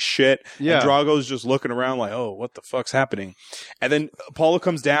flashy shit. Yeah. And Drago's just looking around like, oh, what the fuck's happening? And then Apollo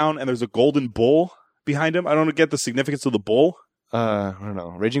comes down, and there's a golden bull behind him. I don't get the significance of the bull. I don't know.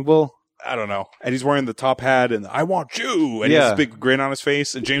 Raging Bull? I don't know. And he's wearing the top hat and I want you. And he has Yeah. this big grin on his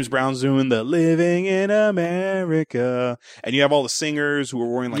face. And James Brown's doing the living in America. And you have all the singers who are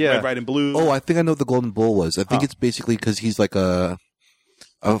wearing like Yeah. red, white, and blue. Oh, I think I know what the Golden Bull was. I think it's basically because he's like a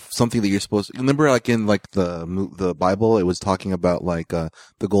something that you're supposed to remember. Like in like the Bible, it was talking about like the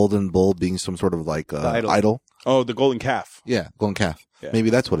Golden Bull being some sort of like idol. Oh, the golden calf. Yeah, golden calf. Yeah. Maybe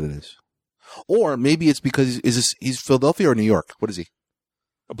that's what it is. Or maybe it's because he's Philadelphia or New York. What is he?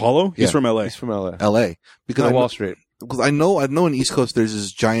 Apollo? He's Yeah. from LA. He's from LA. L.A. Because On I Wall know, Street. because I know in East Coast there's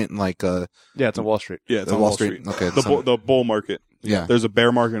this giant like Yeah, it's on Wall Street. Yeah, it's the on Wall Street. Okay, The bull market. yeah. There's a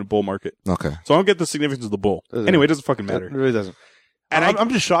bear market and a bull market. Okay. So I don't get the significance of the bull. Doesn't Anyway, it doesn't fucking It matter. really doesn't. And I'm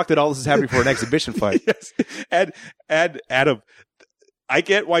just shocked that all this is happening for an exhibition fight. Yes. And Adam, I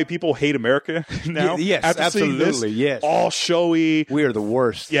get why people hate America now. Yes, After seeing this, absolutely. Yes. all showy. We are the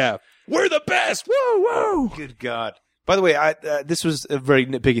worst. Yeah. We're the best. Woo, woo. Good God. By the way, this was a very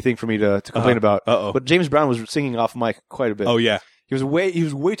nitpicky thing for me to complain about. Uh-oh. But James Brown was singing off mic quite a bit. Oh, yeah. He was way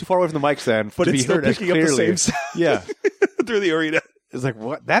too far away from the mic stand But to it's be still heard as picking up the clearly. same sound Yeah. through the arena. It's like,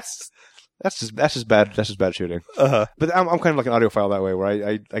 what? That's just bad. That's just bad shooting. Uh-huh. But I'm kind of like an audiophile that way, where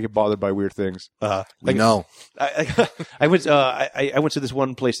I get bothered by weird things. Uh-huh. We know. I went to this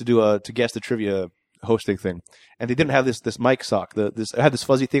one place to guess the trivia hosting thing, and they didn't have this mic sock. I had this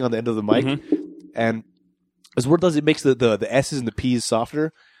fuzzy thing on the end of the mic, and as word does, it makes the S's and the P's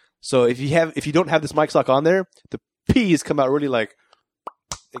softer. So if you don't have this mic sock on there, the P's come out really like.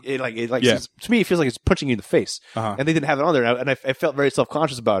 Yeah. To me, it feels like it's punching you in the face, Uh-huh. and they didn't have it on there, and I felt very self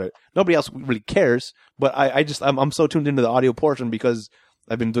conscious about it. Nobody else really cares, but I'm so tuned into the audio portion because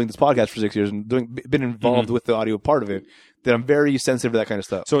I've been doing this podcast for 6 years and been involved with the audio part of it, that I'm very sensitive to that kind of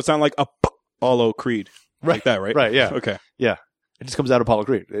stuff. So it sounded like Apollo Creed. Like that, right? Right, yeah. Okay. Yeah. It just comes out of Apollo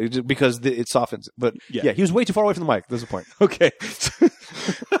Creed because it softens. But yeah, he was way too far away from the mic. That's the point. Okay.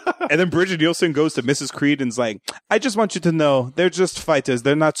 And then Bridget Nielsen goes to Mrs. Creed and's like, I just want you to know, they're just fighters.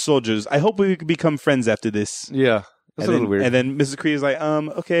 They're not soldiers. I hope we can become friends after this. Yeah. That's a little weird. And then Mrs. Creed is like,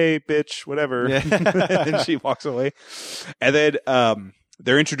 okay, bitch, whatever. Yeah. And then she walks away. And then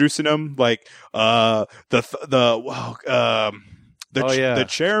they're introducing him like the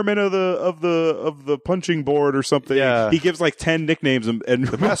chairman of the punching board or something. Yeah. He gives like 10 nicknames and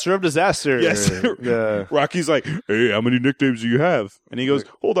The Master of Disaster. Yes. Yeah. Rocky's like, hey, how many nicknames do you have? And he goes,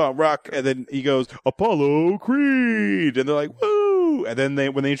 hold on, Rock. And then he goes, Apollo Creed. And they're like, woo. And then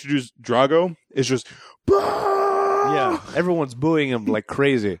when they introduce Drago, it's just, Yeah. Everyone's booing him like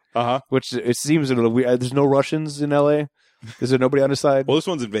crazy. Uh-huh. Which it seems a little weird. There's no Russians in L.A.? Is there nobody on the side? Well, this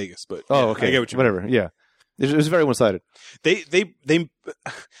one's in Vegas, but oh, yeah, okay. I get what you Whatever. Yeah. It was very one-sided.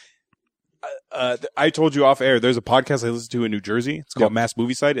 I told you off air, there's a podcast I listen to in New Jersey. It's called Mass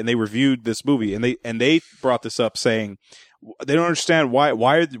Movie Site, and they reviewed this movie, and they brought this up saying they don't understand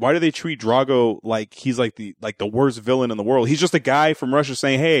why do they treat Drago like he's like the worst villain in the world. He's just a guy from Russia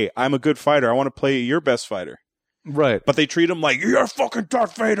saying, hey, I'm a good fighter. I want to play your best fighter. Right. But they treat him like, you're fucking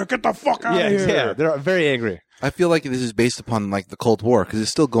Darth Vader. Get the fuck out of here. Yeah. They're very angry. I feel like this is based upon like the Cold War because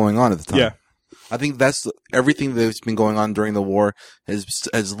it's still going on at the time. Yeah. I think that's everything that's been going on during the war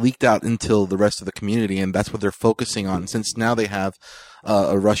has leaked out into the rest of the community, and that's what they're focusing on. Since now they have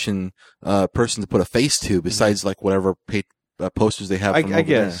a Russian person to put a face to, besides like whatever posters they have. From I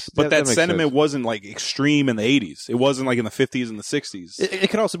guess, but that makes sentiment sense. wasn't like extreme in the 80s. It wasn't like in the 50s and the 60s. It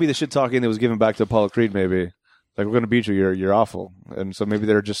could also be the shit talking that was given back to Apollo Creed. Maybe like we're gonna beat you. You're awful, and so maybe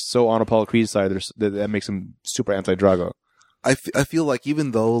they're just so on Apollo Creed's side that makes them super anti-Drago. I feel like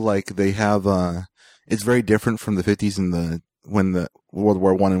even though like they have it's very different from the 50s and when the World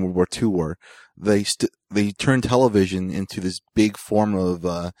War I and World War II were, they turned television into this big form of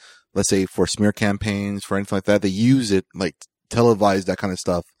let's say for smear campaigns, for anything like that. They use it like televise that kind of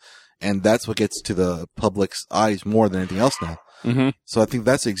stuff, and that's what gets to the public's eyes more than anything else now. Mm-hmm. So I think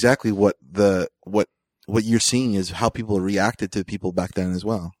that's exactly what you're seeing is how people reacted to people back then as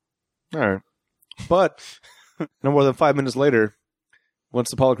well. All right, but no more than 5 minutes later,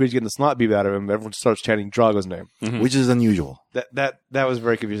 once Apollo Creed's getting the snot beat out of him, everyone starts chanting Drago's name, Which is unusual. That was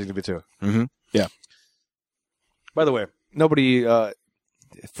very confusing to me too. Mm-hmm. Yeah. By the way, nobody.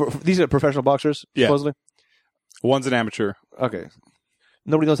 These are professional boxers, Yeah. supposedly. One's an amateur. Okay.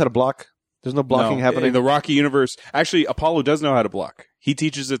 Nobody knows how to block. There's no blocking No, happening. in the Rocky universe. Actually, Apollo does know how to block. He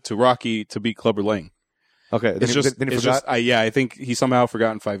teaches it to Rocky to beat Clubber Lang. Okay. Then It's he just, forgot. I think he somehow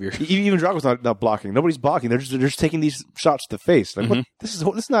forgot in 5 years. Even Drago's not blocking. Nobody's blocking. They're just taking these shots to the face. Like what? This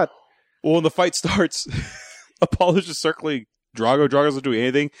is not. Well, when the fight starts, Apollo's just circling Drago. Drago's not doing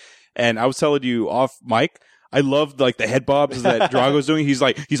anything. And I was telling you off mic, I loved like the head bobs that Drago's doing. He's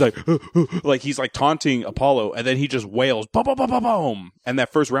like he's like taunting Apollo, and then he just wails, boom, boom, boom, boom, boom. And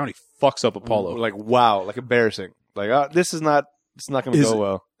that first round, he fucks up Apollo. Like wow, like embarrassing. Like this is not. It's not going to go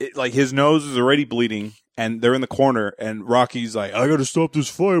well. Like his nose is already bleeding, and they're in the corner, and Rocky's like, I gotta stop this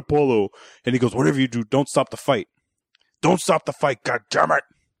fight, Apollo. And he goes, whatever you do, don't stop the fight. Don't stop the fight, God damn it.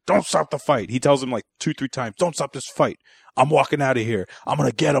 Don't stop the fight. He tells him like 2-3 times, don't stop this fight. I'm walking out of here. I'm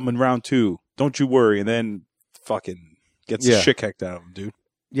gonna get him in round 2. Don't you worry. And then fucking gets the shit kicked out of him, dude.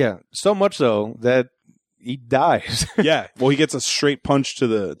 Yeah, so much so that he dies. Yeah. Well, he gets a straight punch to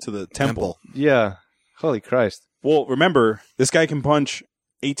the temple. Yeah. Holy Christ. Well, remember, this guy can punch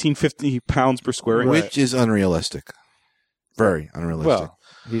 1850 pounds per square inch. Which is unrealistic. Very unrealistic. Well,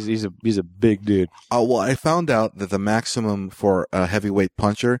 he's a big dude. Well, I found out that the maximum for a heavyweight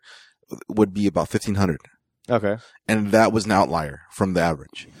puncher would be about 1,500. Okay. And that was an outlier from the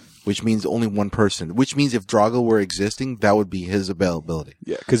average, which means only one person. Which means if Drago were existing, that would be his availability.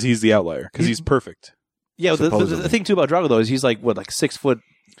 Yeah, because he's the outlier. Because he's perfect. Yeah, the thing too about Drago though is he's like what, like 6'15"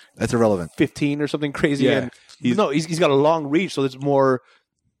 That's irrelevant. or something crazy. Yeah. And he's got a long reach, so there's more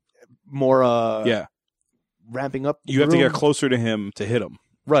Yeah. ramping up. You have to room. get closer to him to hit him,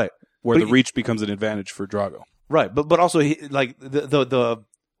 Right. where But the reach becomes an advantage for Drago. Right, but also like the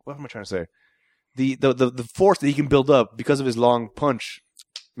what am I trying to say? The force that he can build up because of his long punch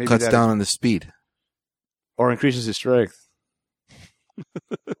maybe Cuts down on the speed. or increases his strength.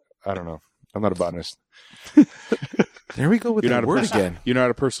 I don't know. I'm not a botanist. There we go with You're that not word a again. You're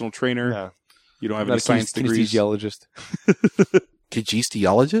not a personal trainer. Yeah. You don't have I'm any not science degrees. Kinesthesiologist.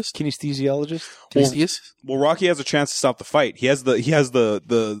 Kinesthesiologist? Kinesthesiologist? Kinesthesis? Well, Rocky has a chance to stop the fight. He has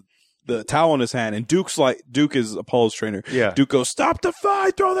the the towel in his hand, and Duke is Apollo's trainer. Yeah. Duke goes, "Stop the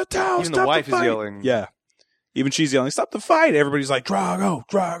fight! Throw the towel! Even Stop the wife the fight!" is yelling. Yeah. Even she's yelling, "Stop the fight!" Everybody's like, "Drago,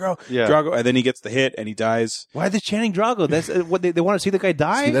 Drago, Yeah. Drago!" And then he gets the hit and he dies. Why are they chanting Drago? That's what they want to see the guy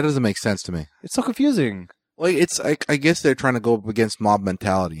die. See, that doesn't make sense to me. It's so confusing. Like I guess they're trying to go up against mob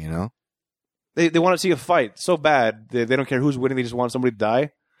mentality, you know? They want to see a fight so bad they don't care who's winning. They just want somebody to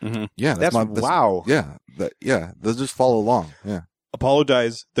die. Yeah, That's wow. Yeah, they'll just follow along. Yeah, Apollo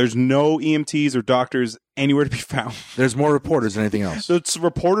dies. There's no EMTs or doctors anywhere to be found. there's more reporters than anything else. So it's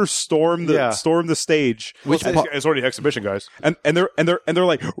reporters storm the stage. Which It's already exhibition, guys. And they're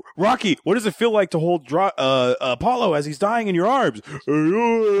like, "Rocky, what does it feel like to hold Apollo as he's dying in your arms?"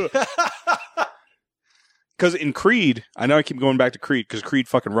 Because in Creed, I know I keep going back to Creed because Creed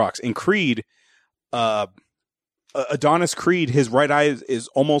fucking rocks. In Creed, Adonis Creed, his right eye is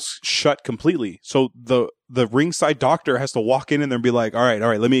almost shut completely. So the ringside doctor has to walk in and then be like, all right,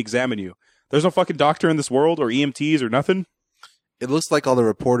 let me examine you. There's no fucking doctor in this world or EMTs or nothing. It looks like all the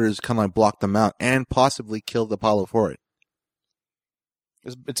reporters kind of blocked them out and possibly killed Apollo for it.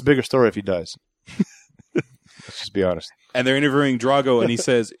 It's a bigger story if he dies. Let's just be honest. And they're interviewing Drago, and he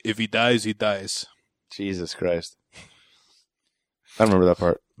says, "If he dies, he dies." Jesus Christ. I don't remember that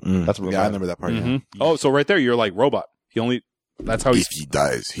part. That's what I remember that part. Yeah. Oh, so right there, you're like Robot. That's how If he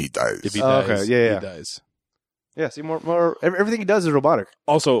dies, he dies. If he Oh, dies, okay. Yeah. he dies. Yeah, see, more everything he does is robotic.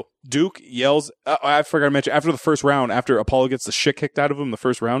 Also, Duke yells. I forgot to mention, after the first round, after Apollo gets the shit kicked out of him the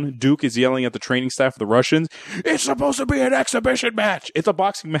first round, Duke is yelling at the training staff of the Russians, "It's supposed to be an exhibition match. It's a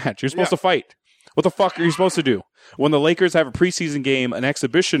boxing match. You're supposed to fight. What the fuck are you supposed to do? When the Lakers have a preseason game, an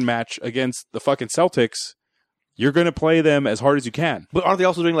exhibition match against the fucking Celtics, you're going to play them as hard as you can." But aren't they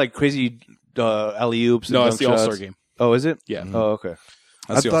also doing like crazy alley-oops? No, and it's the dunk All-Star shots? game. Oh, is it? Yeah. Oh, okay.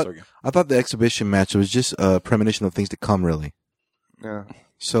 That's the All-Star game. I thought the exhibition match was just a premonition of things to come, really. Yeah.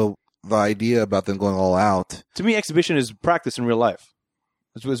 So the idea about them going all out, To me, exhibition is practice in real life.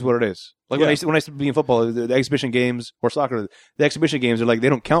 That's what it is. Like Yeah. when I used to be in football, the exhibition games or soccer, the exhibition games are like they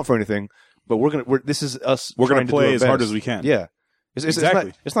don't count for anything. But this is us. We're going trying to do play our as hard best. as we can. Yeah.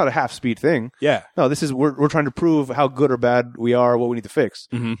 Exactly. It's not a half speed thing. Yeah. No, this is we're trying to prove how good or bad we are, what we need to fix.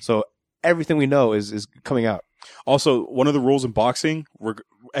 Mhm. So everything we know is coming out. Also, one of the rules in boxing,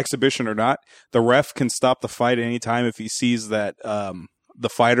 exhibition or not, the ref can stop the fight at any time if he sees that the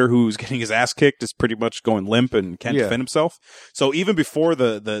fighter who's getting his ass kicked is pretty much going limp and can't Yeah. defend himself. So even before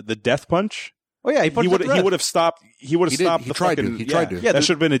the death punch, Oh yeah, he would have stopped. He would have He did. stopped. He the tried to. fucking, He tried to. Yeah, that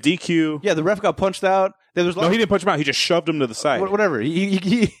should have been a DQ. Yeah, the ref got punched out. There was No, he didn't punch him out. He just shoved him to the side. whatever. He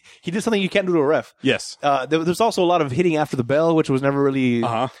did something you can't do to a ref. Yes. There's also a lot of hitting after the bell, which was never really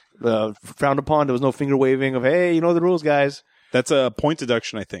frowned upon. There was no finger waving of, hey, you know the rules, guys. That's a point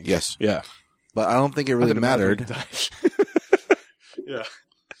deduction, I think. Yes. Yeah. but I don't think it really mattered. Yeah.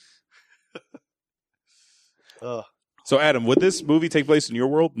 Ugh. So, Adam, would this movie take place in your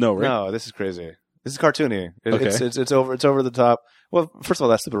world? No, right? No, this is crazy. This is cartoony. Okay. It's over the top. Well, first of all,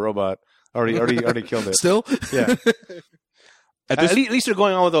 that stupid robot already killed it. Still, Yeah. At least they're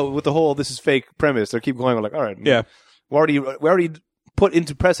going on with the whole this is fake premise. They keep going like, all right, Yeah. we already put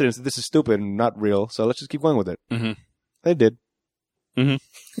into precedence that this is stupid and not real. So let's just keep going with it. Mhm. They did.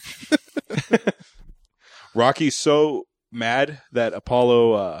 Rocky's so mad that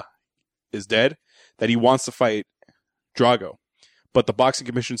Apollo is dead that he wants to fight Drago. But the boxing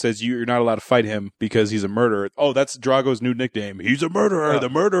commission says you're not allowed to fight him because he's a murderer. Oh, that's Drago's new nickname. He's a murderer. Yeah. The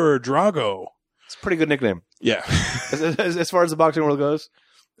murderer, Drago. It's a pretty good nickname Yeah. as far as the boxing world goes,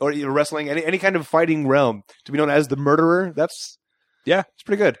 or wrestling, any kind of fighting realm. To be known as the murderer, it's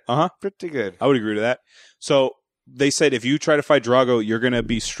pretty good. Uh-huh. Pretty good. I would agree to that. So they said if you try to fight Drago, you're going to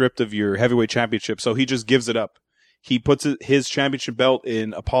be stripped of your heavyweight championship. So he just gives it up. He puts his championship belt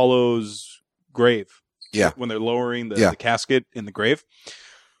in Apollo's grave. Yeah. When they're lowering the casket in the grave.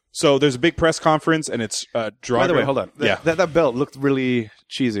 So there's a big press conference, and it's Drago. By the way, hold on. Yeah. That belt looked really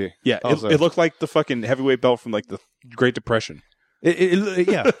cheesy. Yeah, Also. it looked like the fucking heavyweight belt from like the Great Depression.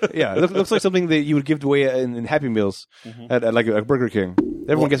 Yeah. It looks like something that you would give away in Happy Meals at like a Burger King.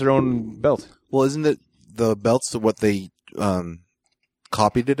 Everyone gets their own belt. well, isn't it the belts what they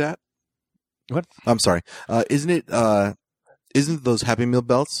copied it at? What? I'm sorry. Isn't those Happy Meal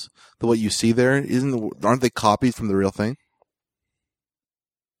belts what you see there? Aren't they copied from the real thing?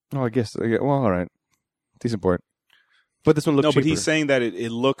 Oh, I guess. Well, all right. Decent point. But this one looks No, cheaper. but he's saying that it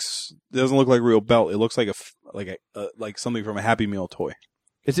doesn't look like a real belt. It looks like like something from a Happy Meal toy.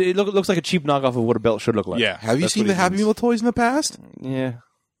 It looks like a cheap knockoff of what a belt should look like. Yeah. Have you that's seen what the he Happy means. Meal toys in the past? Yeah.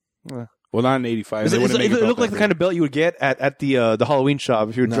 Well, not in '85. It looked like the kind of belt you would get at the Halloween shop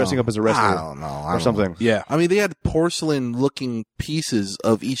if you were No. dressing up as a wrestler I don't know. or something. Yeah. I mean, they had porcelain-looking pieces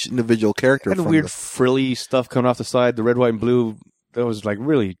of each individual character. Had from weird the- frilly stuff coming off the side, the red, white, and blue. That was like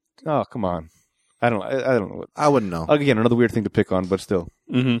really. Oh, come on. I don't know. I wouldn't know. Again, another weird thing to pick on, but still,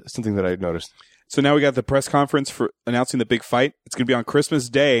 Mm-hmm. something that I noticed. So now we got the press conference for announcing the big fight. It's going to be on Christmas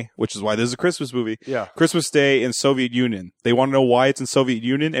Day, which is why this is a Christmas movie. Yeah. Christmas Day in Soviet Union. They want to know why it's in Soviet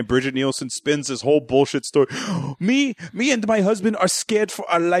Union, and Bridget Nielsen spins this whole bullshit story. Me and my husband are scared for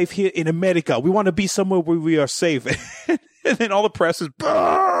our life here in America. We want to be somewhere where we are safe. And then all the press is, boo!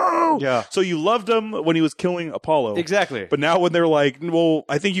 Yeah. So you loved him when he was killing Apollo. Exactly. But now when they're like, well,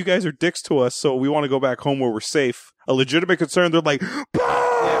 I think you guys are dicks to us, so we want to go back home where we're safe. A legitimate concern, they're like, boo!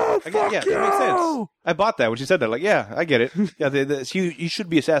 That makes sense. I bought that when she said that. Like, yeah, I get it. Yeah, you should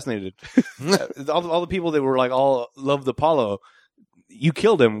be assassinated. all the people that were like all loved Apollo, you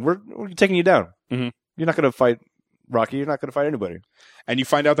killed him. We're taking you down. Mhm. You're not going to fight Rocky. You're not going to fight anybody. And you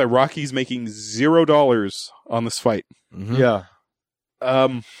find out that Rocky's making $0 on this fight. Mhm. Yeah.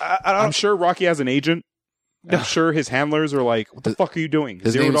 I'm sure Rocky has an agent. I'm sure his handlers are like, what the fuck are you doing?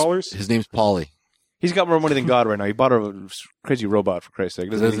 $0? His name's Paulie. He's got more money than God right now. He bought a crazy robot, for Christ's sake.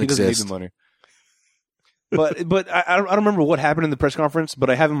 He doesn't need exist. the money. But I don't remember what happened in the press conference, but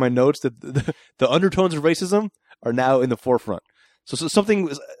I have in my notes that the undertones of racism are now in the forefront. So something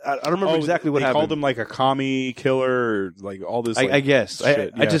was, I don't remember exactly what they happened. called him like a commie killer, or like all this. I guess.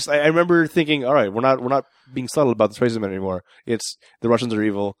 shit, yeah. I remember thinking, all right, we're not being subtle about this racism anymore. It's the Russians are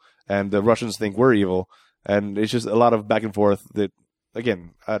evil, and the Russians think we're evil, and it's just a lot of back and forth. That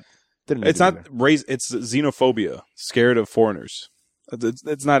again, I didn't. It's not race. It's xenophobia, scared of foreigners.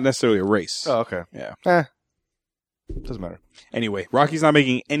 It's not necessarily a race. Oh, okay. Yeah. Doesn't matter. Anyway, Rocky's not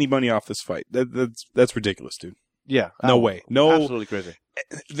making any money off this fight. That's ridiculous, dude. Yeah. No way. No. Absolutely crazy.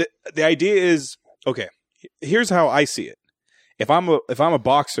 The idea is, okay, here's how I see it. If I'm a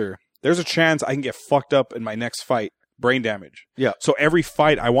boxer, there's a chance I can get fucked up in my next fight, brain damage. Yeah. So every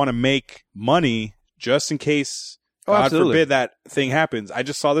fight I want to make money just in case, God absolutely. forbid, that thing happens. I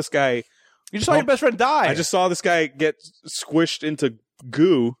just saw this guy. You just saw your best friend die. I just saw this guy get squished into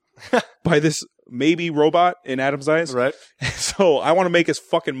goo by this maybe robot in Adam's eyes. right. So I want to make as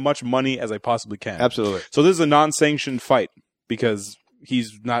fucking much money as I possibly can. Absolutely. So this is a non-sanctioned fight because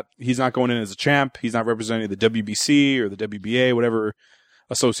he's not going in as a champ. He's not representing the WBC or the WBA, whatever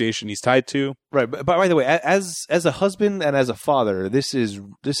association he's tied to. Right. But by the way, as a husband and as a father, this is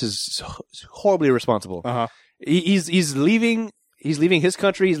horribly irresponsible. Uh-huh. He's leaving his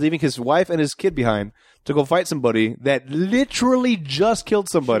country, he's leaving his wife and his kid behind to go fight somebody that literally just killed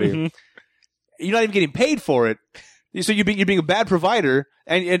somebody. You're not even getting paid for it. So you're being a bad provider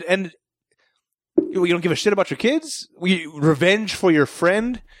and you don't give a shit about your kids? Revenge for your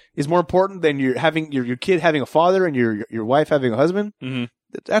friend is more important than your kid having a father and your wife having a husband? Mhm.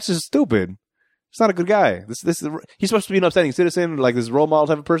 That's just stupid. He's not a good guy. He's supposed to be an upstanding citizen, like this role model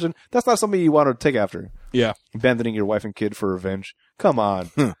type of person. That's not something you want to take after. Yeah. Abandoning your wife and kid for revenge. Come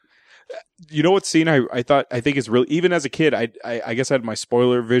on. You know what scene I think is really, even as a kid, I guess I had my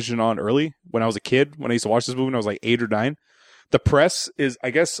spoiler vision on early when I was a kid, when I used to watch this movie when I was like 8 or 9. The press is, I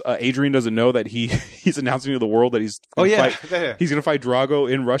guess Adrian doesn't know that he's announcing to the world that he's gonna he's going to fight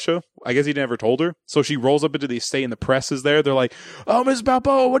Drago in Russia. I guess he never told her. So she rolls up into the estate and the press is there. They're like, "Oh, Ms.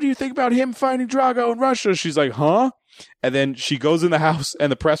 Balboa, what do you think about him fighting Drago in Russia?" She's like, "Huh?" And then she goes in the house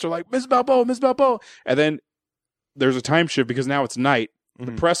and the press are like, Ms. Balboa. And then there's a time shift because now it's night.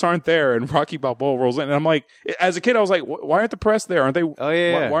 The press aren't there, and Rocky Balboa rolls in. And I'm like, as a kid, I was like, why aren't the press there? Aren't they? Oh,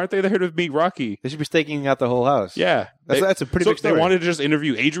 yeah. Why aren't they there to meet Rocky? They should be staking out the whole house. Yeah. That's a pretty big story. They wanted to just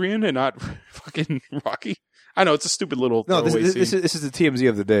interview Adrian and not fucking Rocky. I know, it's a stupid little No, throwaway this is the TMZ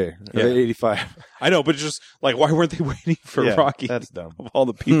of the day. Yeah. 85. I know, but it's just like, why weren't they waiting for Yeah, Rocky? that's dumb. Of all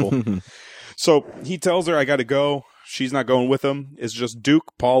the people. So he tells her, I got to go. She's not going with him. It's just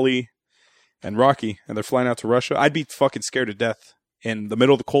Duke, Paulie, and Rocky, and they're flying out to Russia. I'd be fucking scared to death in the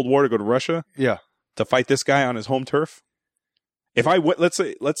middle of the Cold War to go to Russia Yeah. to fight this guy on his home turf. If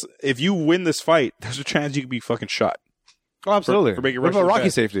if you win this fight, there's a chance you could be fucking shot. Oh, absolutely. for making what about Russians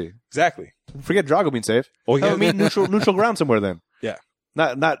Rocky's bad. safety? Exactly. Forget Drago being safe. Oh, I mean, neutral ground somewhere then. Yeah.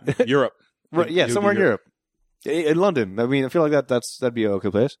 Not Europe. right, yeah, It would somewhere be in Europe. In London. I mean, I feel like that'd be a okay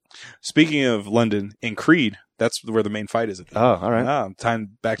place. Speaking of London, in Creed, that's where the main fight is. Oh, all right.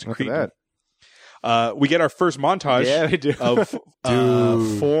 Time back to Look Creed. at that. We get our first montage Yeah, we do. of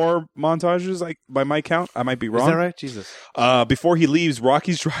Dude. 4 montages, like by my count. I might be wrong. Is that right? Jesus. Before he leaves,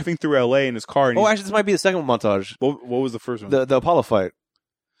 Rocky's driving through L.A. in his car. And Oh, actually, this might be the second montage. what was the first one? The Apollo fight.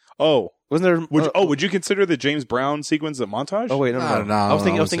 Oh, Wasn't there? Would you consider the James Brown sequence a montage? Oh wait, no. No, I was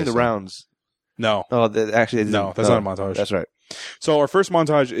thinking say the so. rounds. No. Oh, actually, No, that's not a montage. That's right. So our first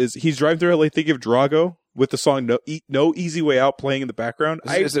montage is he's driving through LA thinking of Drago with the song No Easy Way Out playing in the background.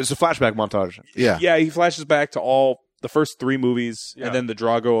 It's a flashback montage. Yeah. Yeah, he flashes back to all the first 3 movies and then the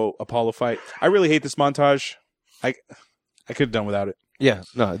Drago Apollo fight. I really hate this montage. I could have done without it. Yeah,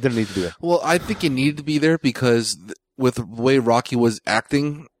 no, it didn't need to be there. Well, I think it needed to be there because with the way Rocky was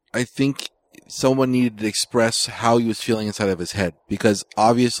acting, I think someone needed to express how he was feeling inside of his head. Because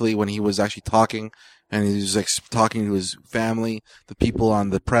obviously when he was actually talking and he was like talking to his family, the people on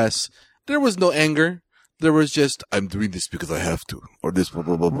the press, there was no anger. There was just, I'm doing this because I have to, or this, blah,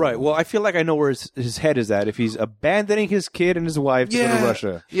 blah, blah, blah. Right. Well, I feel like I know where his head is at. If he's abandoning his kid and his wife to go to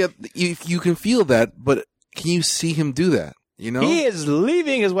Russia. Yeah, you can feel that, but can you see him do that? You know? He is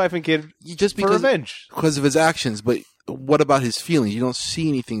leaving his wife and kid Just for revenge. because of his actions, but what about his feelings? You don't see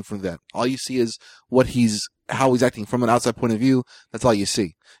anything from that. All you see is how he's acting from an outside point of view. That's all you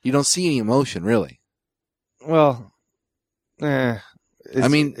see. You don't see any emotion, really. Well, I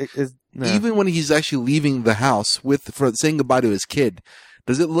mean, even when he's actually leaving the house for saying goodbye to his kid,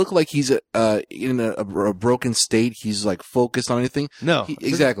 does it look like he's in a broken state? He's like focused on anything? no,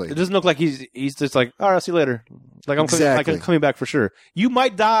 Exactly. It doesn't look like he's just like, all right, I'll see you later. Like Exactly. I'm coming back for sure. You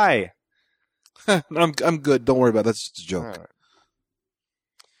might die. I'm good. Don't worry about it. That's just a joke.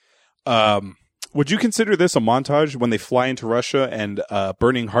 Would you consider this a montage when they fly into Russia and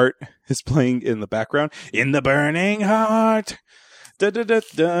Burning Heart is playing in the background? In the Burning Heart. Dun, dun, dun,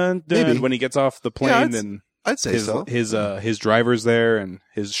 dun, dun, Maybe. when he gets off the plane and I'd say so. his driver's there and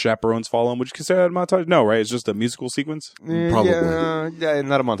his chaperones follow him. Would you consider that a montage? No, right? It's just a musical sequence? Probably. Yeah,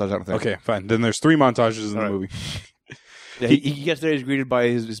 not a montage, I don't think. Okay, fine. Then there's 3 montages in the right. movie. Yeah, he gets there, he's greeted by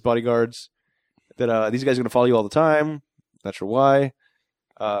his bodyguards that these guys are going to follow you all the time. Not sure why.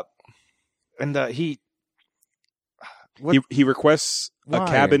 He requests Why? a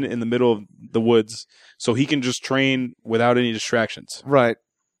cabin in the middle of the woods so he can just train without any distractions. Right.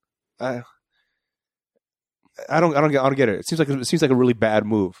 I don't get it. It seems like a really bad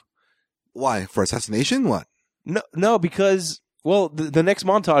move. Why? For assassination? What? No, because the next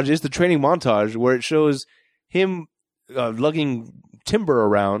montage is the training montage where it shows him lugging timber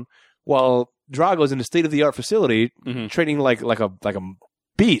around while Drago's in a state of the art facility training like a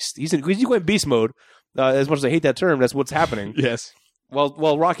beast. He's going beast mode. As much as I hate that term, that's what's happening. Yes.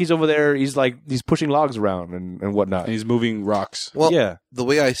 While Rocky's over there, he's pushing logs around and whatnot. And he's moving rocks. Well, yeah. The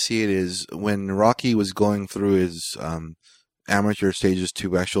way I see it is when Rocky was going through his amateur stages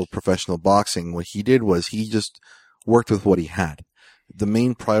to actual professional boxing, what he did was he just worked with what he had. The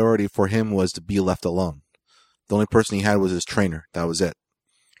main priority for him was to be left alone. The only person he had was his trainer. That was it.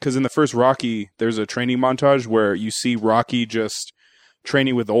 Because in the first Rocky, there's a training montage where you see Rocky just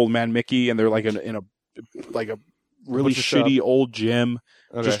training with old man Mickey, and they're like in a really Butcher shop. shitty old gym,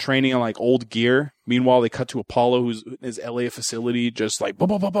 just training on like old gear. Meanwhile, they cut to Apollo, who's in his LA facility, just like blah,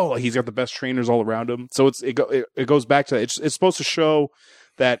 blah, blah, blah. Like he's got the best trainers all around him. So it goes back to it's supposed to show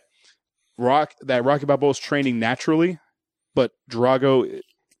that Rocky Balboa is training naturally, but Drago,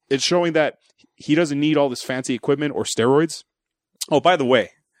 it's showing that he doesn't need all this fancy equipment or steroids. Oh, by the way,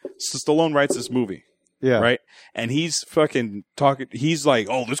 Stallone writes this movie. Yeah. Right? And he's fucking talking. He's like,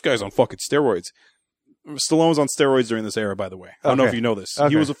 oh, this guy's on fucking steroids. Stallone was on steroids during this era, by the way. I don't know if you know this. Okay.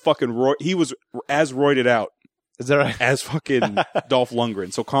 He was he was as roided out Is that right? as fucking Dolph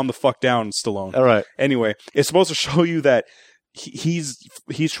Lundgren. So calm the fuck down, Stallone. All right. Anyway, it's supposed to show you that he's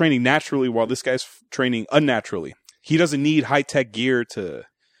training naturally while this guy's training unnaturally. He doesn't need high tech gear to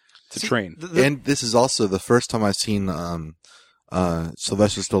train. And this is also the first time I've seen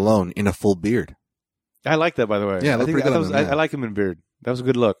Sylvester Stallone in a full beard. I like that, by the way. Yeah, it looked pretty good on him, yeah. I like him in beard. That was a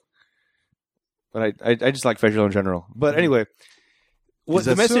good look. But I just like facial in general. But anyway, what Is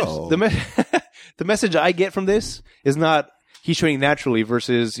the that message so? the message I get from this is not he's training naturally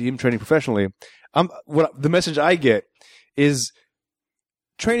versus him training professionally. The message I get is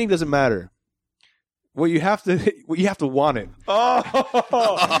training doesn't matter. What you have to want it.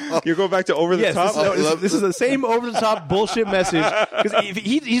 Oh, you're going back to over the Yes, top. this is the same over the top bullshit message because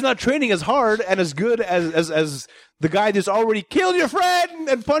he's not training as hard and as good as the guy that's already killed your friend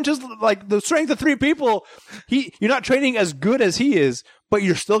and punches like the strength of 3 people. You're not training as good as he is, but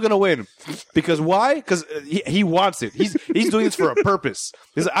you're still gonna win because why? Because he wants it. He's doing this for a purpose.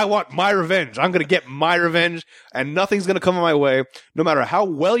 He's like, I want my revenge. I'm gonna get my revenge, and nothing's gonna come my way. No matter how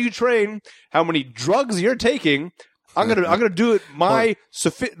well you train, how many drugs you're taking. I'm gonna do it my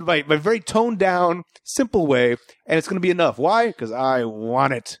very toned down, simple way, and it's gonna be enough. Why? Because I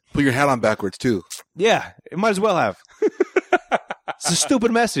want it. Put your hat on backwards too. Yeah, it might as well have. It's a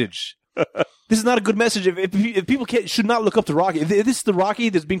stupid message, This is not a good message. If people should not look up to Rocky, if this is the Rocky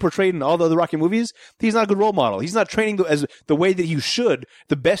that's being portrayed in all the other Rocky movies, he's not a good role model. He's not training as the way that you should,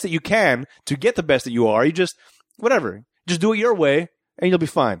 the best that you can to get the best that you are. You just, whatever. Just do it your way, and you'll be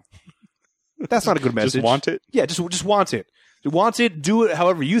fine. That's not a good message. Just want it? Yeah, just want it. Want it, do it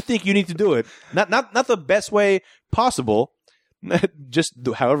however you think you need to do it. Not the best way possible. Just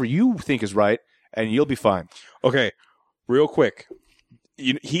however you think is right, and you'll be fine. Okay, real quick.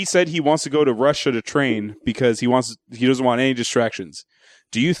 He said he wants to go to Russia to train because he doesn't want any distractions.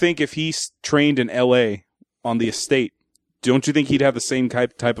 Do you think if he trained in L.A. on the estate, don't you think he'd have the same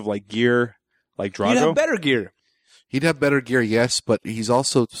type of like gear like Drago? He'd have better gear. He'd have better gear, yes, but he's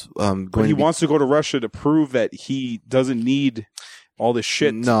also going. But he wants to go to Russia to prove that he doesn't need all this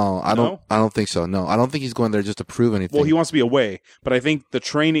shit. No, I don't think so. No, I don't think he's going there just to prove anything. Well, he wants to be away, but I think the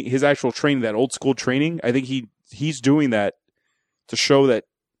training, his actual training, that old school training, I think he's doing that to show that,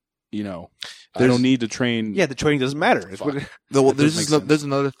 I don't need to train. Yeah, the training doesn't matter. There's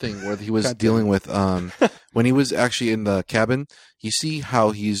another thing where he was dealing with when he was actually in the cabin. You see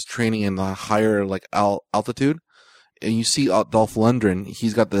how he's training in the higher like altitude. And you see Dolph Lundgren,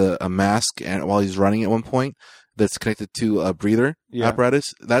 he's got a mask, and while he's running at one point, that's connected to a breather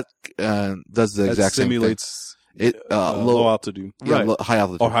apparatus. That does the exact same thing. Simulates low altitude. Yeah, Right. high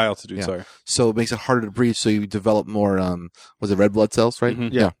altitude. Or high altitude, Yeah. sorry. So it makes it harder to breathe, so you develop more, was it red blood cells, right?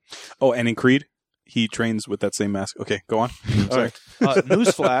 Mhm. Yeah. Oh, and in Creed, he trains with that same mask. Okay, go on. All right.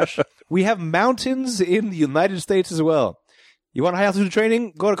 Newsflash: we have mountains in the United States as well. You want high altitude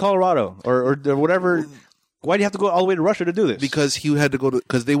training? Go to Colorado or whatever. Why do you have to go all the way to Russia to do this? Because he had to go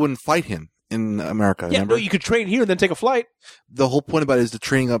because they wouldn't fight him in America, remember? no, you could train here and then take a flight. The whole point about it is the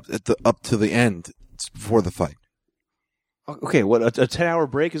training up to the end before the fight. Okay, what a 10-hour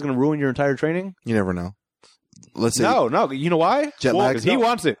break is going to ruin your entire training? You never know. Let's say No. You know why? Jet lag. Because he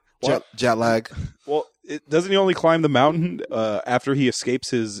wants it. jet lag. Well, doesn't he only climb the mountain after he escapes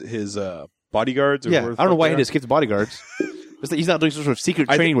his bodyguards? Or Yeah, whatever the I don't know fuck why they he are? just skipped the bodyguards. He's not doing some sort of secret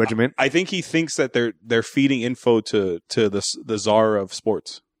I training think- regiment. I think he thinks that they're feeding info to the czar of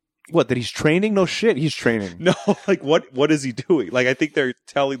sports. What? That he's training? No shit, he's training. No, like what is he doing? Like I think they're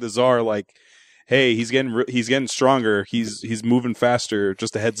telling the czar like, hey, he's getting stronger. He's moving faster.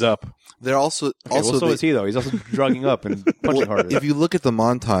 Just a heads up. They're also So is he though. He's also drugging up and punching harder. if you look at the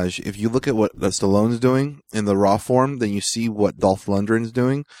montage, if you look at what Stallone's doing in the raw form, then you see what Dolph Lundgren's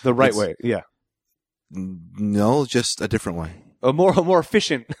doing. The right It's- way, yeah. No, just a different way. A more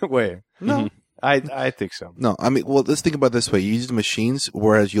efficient way. No. I think so. No, I mean, well, let's think about it this way. You use the machines,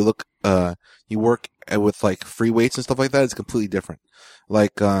 whereas you work with like free weights and stuff like that. It's completely different.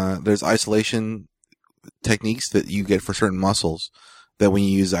 Like, there's isolation techniques that you get for certain muscles that when you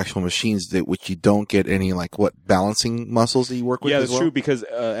use actual machines, which you don't get any like balancing muscles that you work with. Yeah, as that's well? true because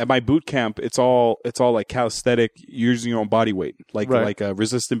at my boot camp, it's all like calisthenic, using your own body weight, like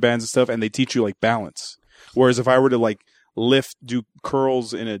resistant bands and stuff, and they teach you like balance. Whereas if I were to like do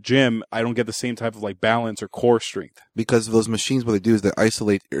curls in a gym, I don't get the same type of like balance or core strength. Because those machines, what they do is they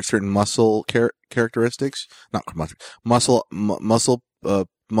isolate certain muscle characteristics, not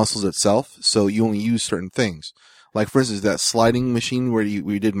muscles itself. So you only use certain things. Like for instance, that sliding machine where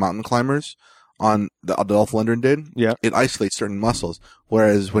we did mountain climbers on the Dolph Lundgren did. Yeah. It isolates certain muscles.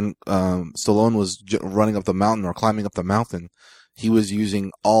 Whereas when Stallone was running up the mountain or climbing up the mountain, he was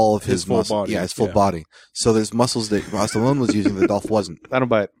using all of his full muscle. body. Yeah, his full Yeah. body. So there's muscles that Stallone was using that Dolph wasn't. I don't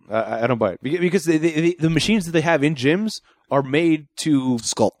buy it. I don't buy it because the machines that they have in gyms are made to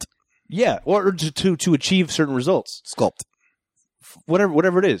Sculpt. or to achieve certain results. Sculpt.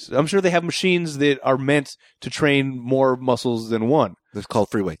 Whatever it is. I'm sure they have machines that are meant to train more muscles than one. They're called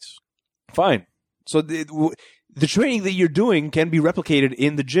free weights. Fine. So the training that you're doing can be replicated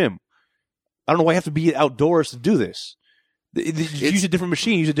in the gym. I don't know why you have to be outdoors to do this. Use a different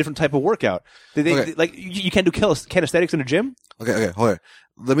machine, use a different type of workout. Okay. Like you can't do calisthenics in a gym. Okay, hold on.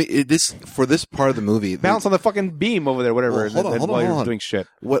 For this part of the movie, Bounce on the fucking beam over there, whatever. Well, hold on, while you're hold on. doing shit.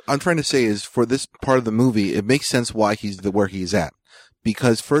 what I'm trying to say is for this part of the movie, it makes sense why he's where he's at.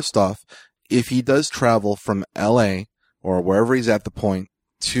 Because first off, if he does travel from LA or wherever he's at the point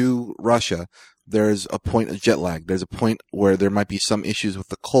to Russia, there's a point of jet lag. There's a point where there might be some issues with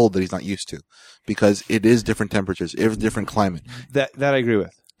the cold that he's not used to because it is different temperatures, it is different climate, That I agree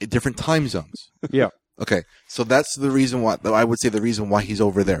with. different time zones. Yeah. Okay, so that's the reason why, I would say the reason why he's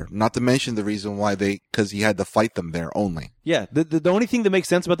over there. Not to mention the reason why because he had to fight them there only. Yeah. The only thing that makes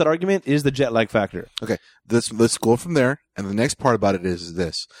sense about that argument is the jet lag factor. Okay, let's go from there. And the next part about it is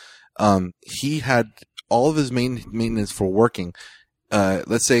this. He had all of his maintenance for working.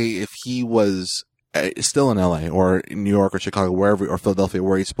 Let's say if he was still in LA or in New York or Chicago, wherever, or Philadelphia,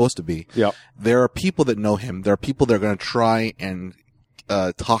 where he's supposed to be. Yep. There are people that know him. There are people that are going to try and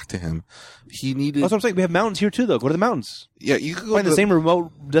talk to him. He needed. That's what I'm saying. We have mountains here too, though. Go to the mountains. Yeah, you could go Find to the same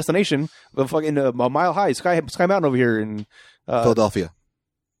remote destination, but fucking a mile high, Sky Mountain over here in Philadelphia.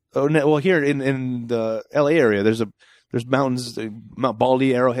 Oh, no, well, here in the L.A. area, there's mountains, Mount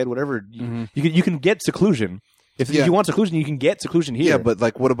Baldy, Arrowhead, whatever. You can get seclusion. If you want seclusion, you can get seclusion here. Yeah, but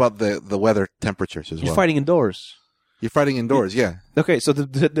like, what about the weather temperatures as well? You're fighting indoors. You're fighting indoors, yeah. Okay, so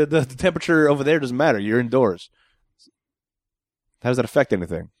the temperature over there doesn't matter. You're indoors. How does that affect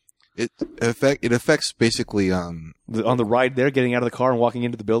anything? It affects basically On the ride there, getting out of the car and walking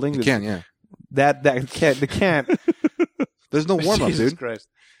into the building. you can, yeah. That can't. There's no warm up, Jesus dude. Christ.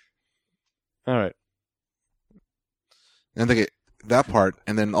 All right. And that part,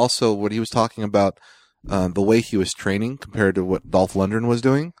 and then also what he was talking about, the way he was training compared to what Dolph Lundgren was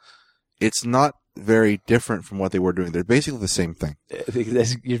doing, it's not very different from what they were doing. They're basically the same thing.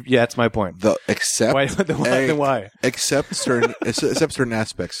 That's my point. Except Why? except certain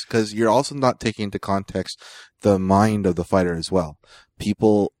aspects, because you're also not taking into context the mind of the fighter as well.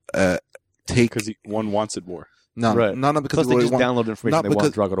 People take Because one wants it more. no, Right. not because Plus, of they what he just wants. download information not they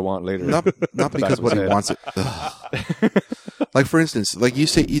want because- Drago to want later. Not because what he wants it. Like for instance, like you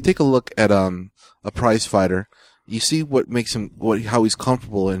take a look at a prize fighter, you see what makes him how he's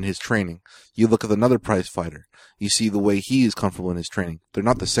comfortable in his training. You look at another prize fighter, you see the way he is comfortable in his training. They're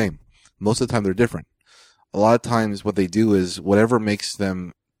not the same. Most of the time, they're different. A lot of times, what they do is whatever makes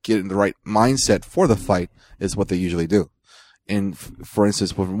them get in the right mindset for the fight is what they usually do. And for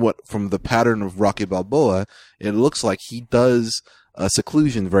instance, from the pattern of Rocky Balboa, it looks like he does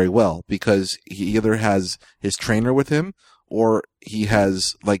seclusion very well because he either has his trainer with him or he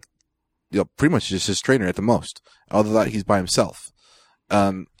has pretty much just his trainer at the most. Other than that, he's by himself.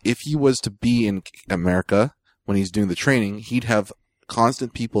 If he was to be in America when he's doing the training, he'd have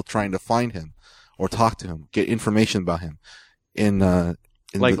constant people trying to find him or talk to him, get information about him.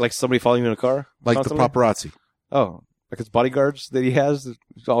 Like somebody following you in a car? Like constantly? the paparazzi. Oh, like his bodyguards that he has,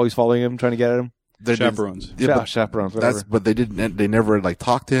 always following him, trying to get at him? Chaperones. Yeah, Chaperones, whatever. but they didn't. They never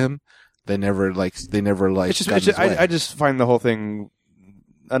talked to him. They never It's got in his way. I just find the whole thing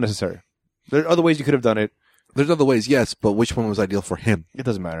unnecessary. There are other ways you could have done it. There's other ways, yes, but which one was ideal for him? It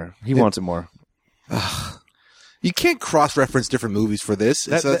doesn't matter. He wants it more. You can't cross-reference different movies for this.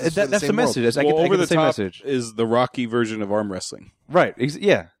 That's the message. I get Over the the same top message. is the Rocky version of arm wrestling. Right.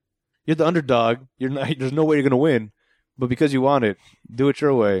 Yeah. You're the underdog. There's no way you're going to win. But because you want it, do it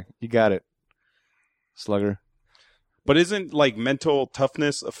your way. You got it. Slugger. But isn't mental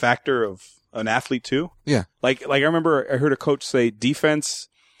toughness a factor of an athlete too? Yeah. Like I remember I heard a coach say defense.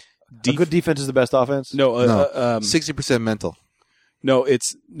 A good defense is the best offense? No, 60% mental.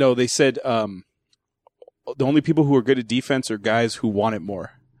 They said the only people who are good at defense are guys who want it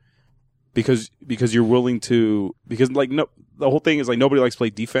more. Because you're willing to the whole thing is nobody likes to play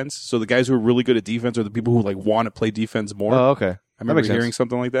defense. So the guys who are really good at defense are the people who want to play defense more. Oh, okay. I remember hearing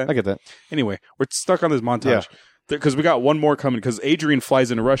something like that. I get that. Anyway, we're stuck on this montage. Because we got one more coming. Because Adrian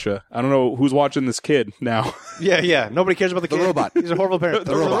flies into Russia. I don't know who's watching this kid now. Yeah. Nobody cares about the kid. robot. He's a horrible parent.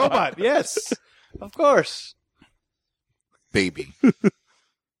 The The robot. robot. Yes. Of course. Baby.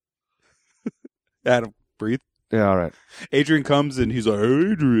 Adam, breathe. Yeah, all right. Adrian comes and he's like,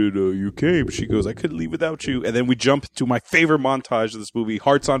 Adrian, you came. She goes, I couldn't leave without you. And then we jump to my favorite montage of this movie,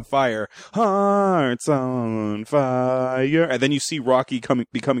 Hearts on Fire. Hearts on Fire. And then you see Rocky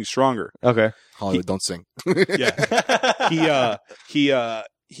becoming stronger. Okay. Hollywood, don't sing. Yeah.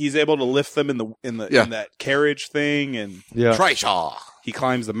 He's able to lift them in that carriage thing, and Yeah. Trishaw. he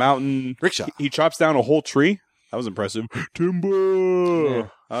climbs the mountain. Rickshaw. He chops down a whole tree. That was impressive. Timber. Yeah.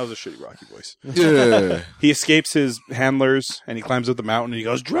 That was a shitty Rocky voice. Yeah. He escapes his handlers and he climbs up the mountain and he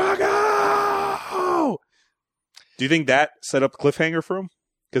goes, Drago! Do you think that set up the cliffhanger for him?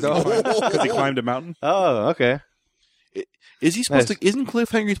 Because he climbed a mountain? Oh, okay. Is he supposed to? Isn't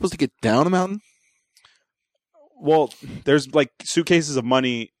Cliffhanger supposed to get down a mountain? Well, there's suitcases of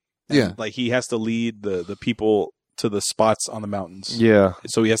money. And, Yeah. he has to lead the people to the spots on the mountains. Yeah.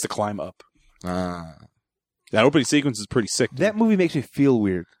 So he has to climb up. Ah. That opening sequence is pretty sick. That movie makes me feel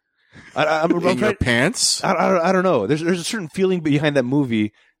weird. I'm In your trying, pants? I don't know. There's a certain feeling behind that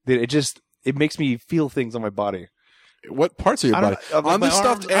movie that it makes me feel things on my body. What parts of your I body? don't- On my this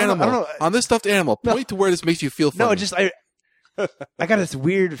stuffed arms, I don't animal. know. On this stuffed animal. No. Point to where this makes you feel funny. No, I got this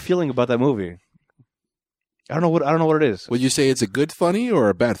weird feeling about that movie. I don't know what it is. Would you say it's a good funny or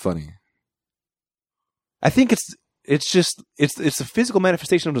a bad funny? I think it's it's just it's the physical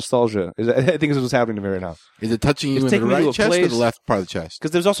manifestation of nostalgia. I think is what's happening to me right now. Is it touching you It's in the taking me to right a chest or place- the left part of the chest?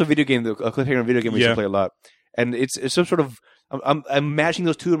 Because there's also a video game, a cliffhanger video game we used Yeah. to play a lot, and it's some sort of I'm mashing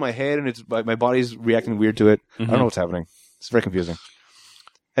those two in my head, and it's my body's reacting weird to it. I don't know what's happening. It's very confusing.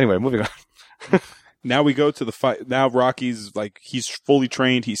 Anyway, moving on. Now we go to the fight. Now Rocky's like he's fully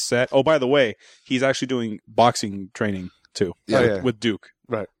trained. He's set. Oh, by the way, he's actually doing boxing training too. Yeah. Oh, yeah. With Duke.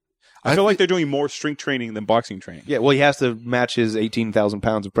 Right. I feel like they're doing more strength training than boxing training. Yeah, well, he has to match his 18,000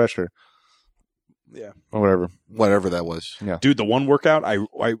 pounds of pressure. Yeah. Or whatever. Whatever that was. Dude, the one workout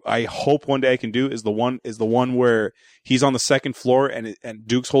I hope one day I can do is the one where he's on the second floor and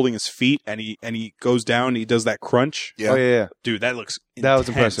Duke's holding his feet and he goes down and he does that crunch. Yeah. Oh, yeah. Dude, that looks That was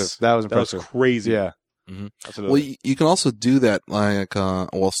intense. impressive. That was That was impressive. crazy. Yeah. Mhm. Absolutely. Well, you can also do that like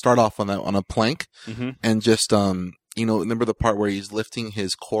start off on a plank Mhm. and just remember the part where he's lifting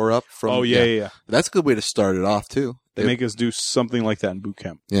his core up from. Oh yeah. That's a good way to start it off too. They make us do something like that in boot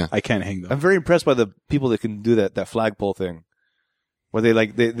camp. Yeah. I can't hang them. I'm very impressed by the people that can do that flagpole thing, where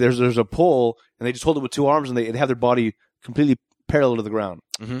there's a pole and they just hold it with two arms and they have their body completely parallel to the ground.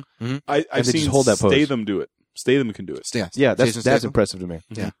 Mhm. I've they just seen hold that pose. Statham do it. Statham can do it. Yeah, that's Jason Statham? impressive to me.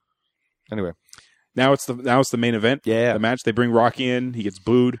 Yeah. Anyway, Now it's the main event. Yeah. The match. They bring Rocky in. He gets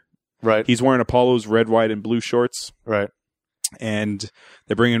booed. right, He's wearing Apollo's red, white, and blue shorts. right. And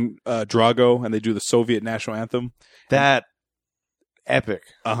they bring in Drago and they do the Soviet national anthem. That epic.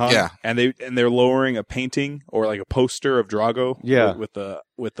 Yeah. And they're lowering a painting or like a poster of Drago. Yeah. With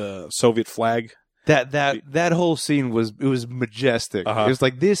the Soviet flag. That whole scene was majestic. Uh-huh. It was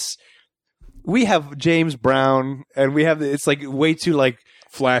like this. We have James Brown, and we have it's like way too like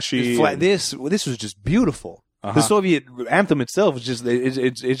Flashy. this was just beautiful. Uh-huh. The Soviet anthem itself is just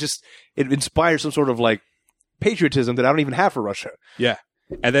it inspires some sort of like patriotism that I don't even have for Russia. Yeah.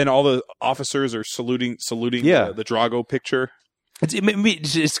 And then all the officers are saluting Yeah. the Drago picture.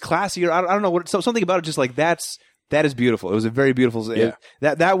 It's classier. I don't know what something about it. Just like that is beautiful. It was a very beautiful. Yeah.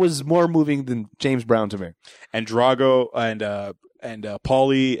 That was more moving than James Brown to me. And Drago and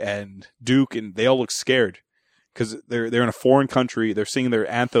Paulie and Duke and they all look scared because they're in a foreign country. They're singing their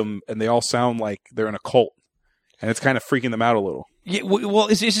anthem and they all sound like they're in a cult, and it's kind of freaking them out a little. Yeah, well,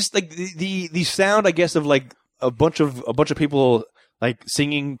 it's just like the sound, I guess, of like a bunch of people like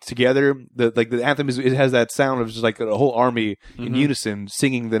singing together. The anthem it has that sound of just like a whole army in unison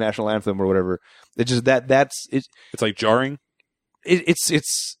singing the national anthem or whatever. It's just that's it. It's like jarring.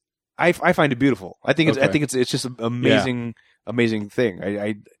 It's I find it beautiful. I think Okay. it's just an amazing thing.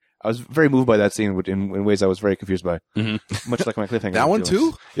 I was very moved by that scene in ways I was very confused by. Much like my cliffhanger. That one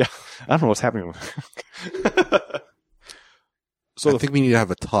feelings. too? Yeah, I don't know what's happening. I think we need to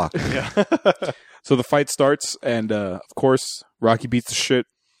have a talk. So the fight starts, and of course Rocky beats the shit.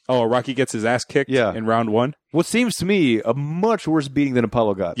 Oh, Rocky gets his ass kicked Yeah. in round one. What seems to me a much worse beating than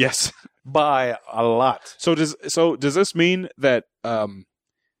Apollo got. Yes. By a lot. So does this mean that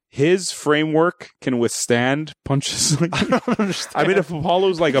his framework can withstand punches like I don't understand. I mean, if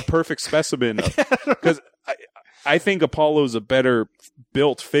Apollo's like a perfect specimen, because I think Apollo's a better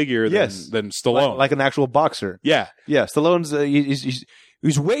built figure Yes. than Stallone. like an actual boxer. yeah, Yeah, Stallone's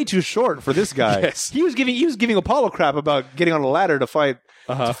he's way too short for this guy. Yes. He was giving Apollo crap about getting on a ladder to fight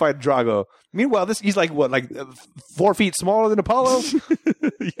Drago. Meanwhile, he's like 4 feet smaller than Apollo.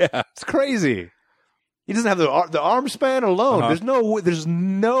 yeah. It's crazy. He doesn't have the arm span alone. There's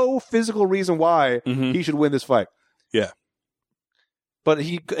no physical reason why Mhm. he should win this fight. Yeah. But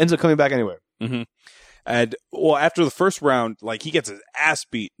he ends up coming back anyway. And well, after the first round, like he gets his ass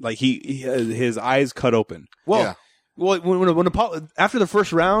beat, like his eyes cut open. Well, Yeah. well, when Apollo after the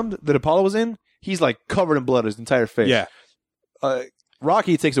first round that Apollo was in, he's like covered in blood his entire face. Yeah,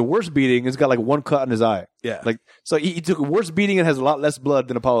 Rocky takes a worse beating. It's got like one cut in his eye. yeah, Like so, he took a worse beating and has a lot less blood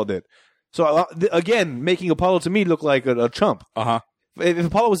than Apollo did. So again, making Apollo to me look like a chump. If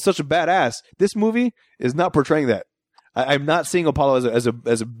Apollo was such a badass, this movie is not portraying that. I'm not seeing Apollo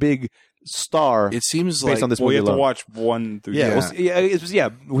as a big star It seems based like on this Well, movie you have to alone. watch 1 through Yeah,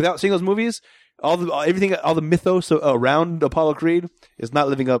 6. without seeing those movies, all the mythos around Apollo Creed is not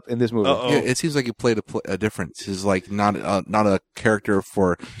living up in this movie. Uh-oh. yeah, it seems like he played a difference. He's like not a character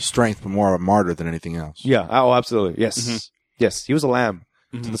for strength, but more of a martyr than anything else. Yeah. Oh, absolutely. Yes. Mm-hmm. Yes. He was a lamb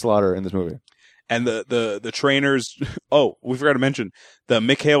to the slaughter in this movie. And the trainers. Oh, we forgot to mention the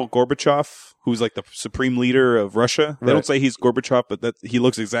Mikhail Gorbachev, who's like the supreme leader of Russia. They Right. don't say he's Gorbachev, but that he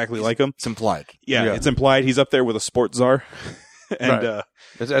looks exactly like him. It's implied. Yeah, Yeah. it's implied. He's up there with a sports czar. And Right.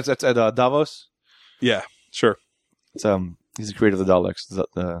 That's at Davos. yeah, sure. It's he's the creator of the Daleks.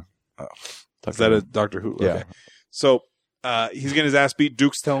 Is that a Doctor Who? Yeah. Okay. So He's getting his ass beat.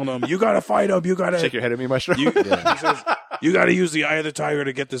 Duke's telling him, "You gotta fight him. You gotta Shake your head at me, Maestro. He says, "You got to use the eye of the tiger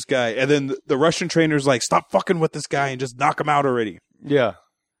to get this guy." And then the Russian trainer's like, "Stop fucking with this guy and just knock him out already." Yeah.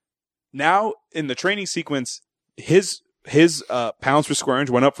 Now in the training sequence, his pounds per square inch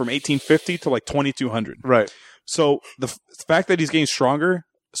went up from 1850 to like 2200. Right. So the fact that he's getting stronger,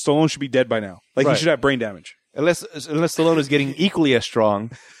 Stallone should be dead by now. Like Right. he should have brain damage. Unless Stallone is getting equally as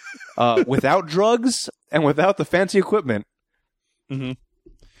strong without drugs and without the fancy equipment.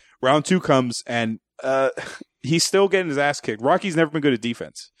 Round 2 comes and he's still getting his ass kicked. Rocky's never been good at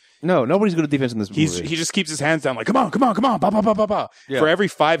defense. No, nobody's good at defense in this movie. He just keeps his hands down like, come on, ba, ba, ba, ba, ba. Yeah. For every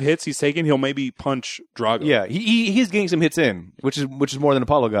 5 hits he's taken, he'll maybe punch Drago. Yeah, he's getting some hits in, which is more than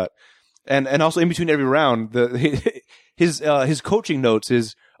Apollo got, and also in between every round, his coaching notes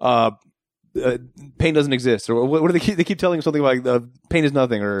is pain doesn't exist, or what do they keep telling him something like pain is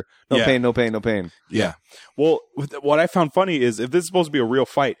nothing, or no pain, no pain, no pain. Yeah. Well, what I found funny is if this is supposed to be a real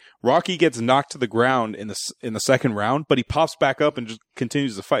fight, Rocky gets knocked to the ground in the second round, but he pops back up and just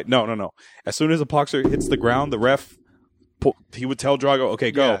continues the fight. No. As soon as a boxer hits the ground, the ref he would tell Drago,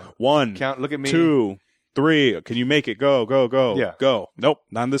 "Okay, go. Yeah. 1, Count. Look at me. 2, 3. Can you make it? Go. Yeah. Go. Nope,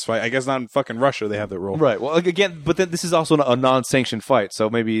 not in this fight. I guess not in fucking Russia. They have that rule. Right. Well, again, but then this is also a non-sanctioned fight, so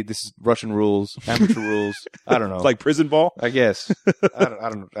maybe this is Russian rules, amateur rules. I don't know. It's like prison ball. I guess. I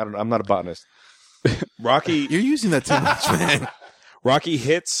don't. I'm not a botanist. Rocky You're using that too much, man. Rocky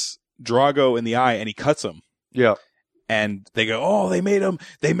hits Drago in the eye and he cuts him. Yeah. And they go, "Oh, they made him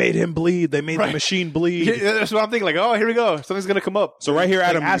bleed. They made the machine bleed." Yeah, that's what I'm thinking. Like, oh, here we go. Something's gonna come up. So right here,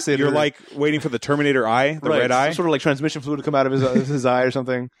 Adam, acid you're or- like waiting for the Terminator eye, the red eye. Some sort of like transmission fluid to come out of his eye or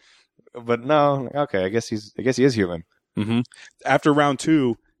something. But no, okay. I guess he is human. Mm-hmm. After round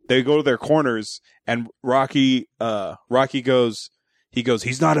 2, they go to their corners, and Rocky goes,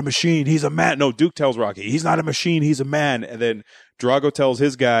 "He's not a machine. He's a man." No, Duke tells Rocky, "He's not a machine. He's a man." And then Drago tells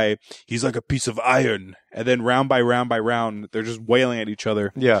his guy, "He's like a piece of iron." And then round by round, they're just wailing at each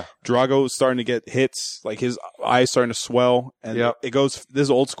other. Yeah. Drago's starting to get hits, like his eyes starting to swell, and Yep. it goes. This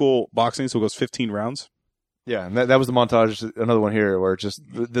is old school boxing, so it goes 15 rounds. Yeah, and that was the montage. Another one here where it's just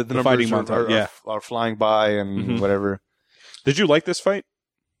the numbers fighting are, montage, are flying by and whatever. Did you like this fight?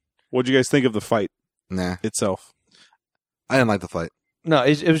 What did you guys think of the fight Nah, itself? I didn't like the fight. No,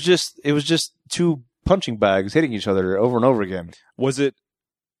 it was just two punching bags hitting each other over and over again. Was it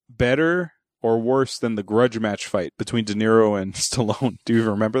better or worse than the grudge match fight between De Niro and Stallone? Do you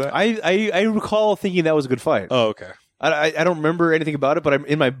even remember that? I recall thinking that was a good fight. Oh, okay. I don't remember anything about it, but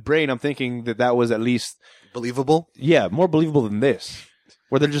in my brain I'm thinking that was at least Believable? more believable than this,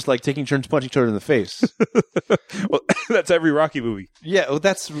 where they're just like taking turns punching each other in the face. Well, that's every Rocky movie Yeah, well,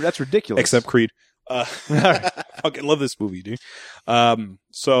 that's ridiculous. except Creed. Fucking love this movie, dude.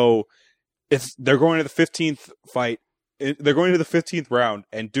 So if they're going to the 15th fight, they're going to the 15th round,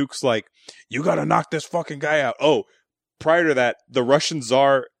 and Duke's like, "You got to knock this fucking guy out." Oh, prior to that, the Russian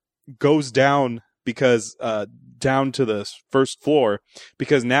Tsar goes down because down to the first floor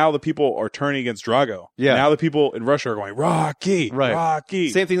because now the people are turning against Drago. Yeah. Now the people in Russia are going, "Rocky, Right. Rocky."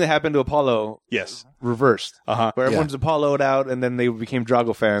 Same thing that happened to Apollo, Yes. reversed, Uh-huh. where everyone's Apollo'd out, and then they became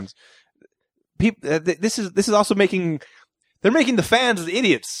Drago fans. People, this is also making the fans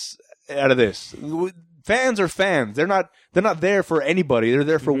idiots out of this. Fans are fans. They're not there for anybody. They're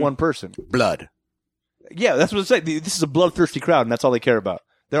there for one person. Blood. Yeah, that's what I'm saying. This is a bloodthirsty crowd, and that's all they care about.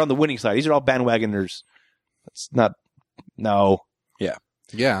 They're on the winning side. These are all bandwagoners. That's not. No. Yeah.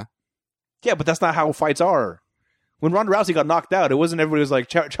 Yeah, but that's not how fights are. When Ronda Rousey got knocked out, it wasn't everybody was like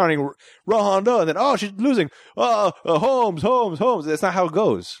chanting Ronda, and then she's losing. Holmes. That's not how it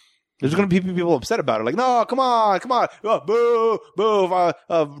goes. There's going to be people upset about it. Like, no, come on.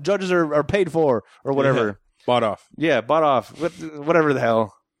 Boo. Judges are paid for or whatever. Yeah. Bought off. Yeah, bought off. Whatever the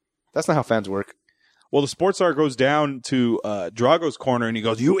hell. That's not how fans work. Well, the sports star goes down to Drago's corner and he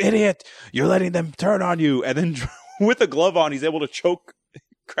goes, "You idiot! You're letting them turn on you." And then with a glove on, he's able to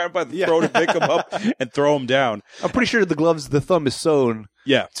grab him by the throat and pick him up and throw him down. I'm pretty sure the thumb is sewn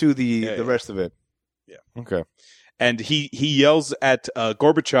Yeah. to the rest of it. Yeah. Okay. And he yells at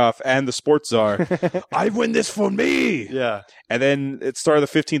Gorbachev and the sports czar, "I win this for me!" Yeah. And then it started the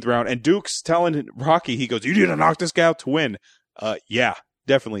 15th round, and Duke's telling Rocky, he goes, "You need to knock this guy out to win." Yeah,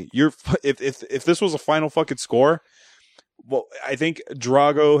 definitely. If this was a final fucking score, well, I think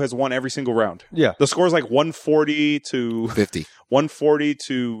Drago has won every single round. Yeah. The score's like 140 to 50. 140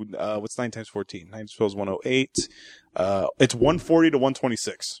 to what's 9 times 14? 9 times 12 is 108. It's 140 to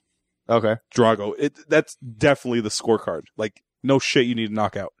 126. Okay. Drago. That's definitely the scorecard. Like, no shit, you need to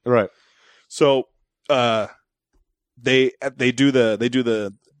knock out. Right. So, they do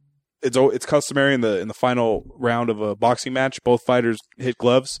the it's customary in the final round of a boxing match, both fighters hit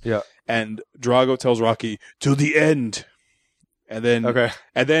gloves. Yeah. And Drago tells Rocky "till the end," and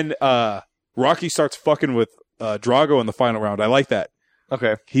then Rocky starts fucking with Drago in the final round. I like that.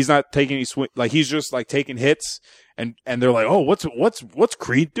 Okay. He's not taking any swing, like he's just like taking hits, and they're like, "Oh, what's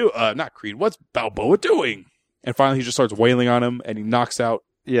Creed do? Not Creed. What's Balboa doing?" And finally, he just starts wailing on him, and he knocks out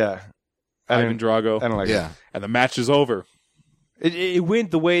Yeah. Ivan Drago. I don't like it. And the match is over. It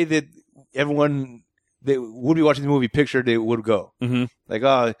went the way that everyone that would be watching the movie pictured it would go. Mm-hmm. Like,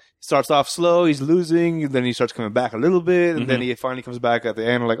 it starts off slow, he's losing, then he starts coming back a little bit, and then he finally comes back at the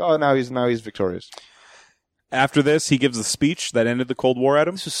end. Like, now he's victorious. After this, he gives a speech that ended the Cold War at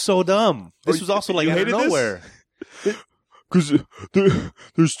him. This was so dumb. This was also like you out of hated this? nowhere. Because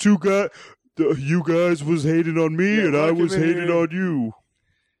there's two guys. You guys was hating on me, and I was hating on you.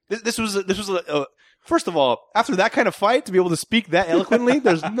 This was first of all, after that kind of fight, to be able to speak that eloquently,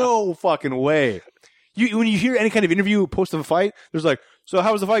 there's no fucking way. When you hear any kind of interview post of a fight, there's like, so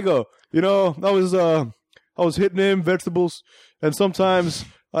how was the fight go? I was hitting him vegetables, and sometimes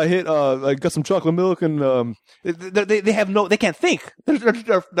I got some chocolate milk, and they can't think.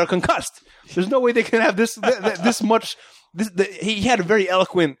 They're concussed. There's no way they can have this much. He had a very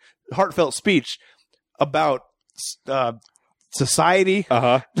eloquent, heartfelt speech about society.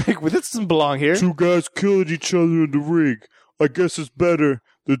 Like, this doesn't belong here. Two guys killing each other in the ring. I guess it's better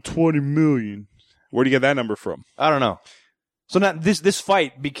than 20 million. Where do you get that number from? I don't know. So now this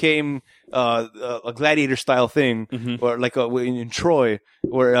fight became a gladiator style thing, or like in Troy,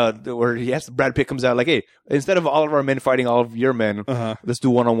 where Brad Pitt comes out like, hey, instead of all of our men fighting all of your men, let's do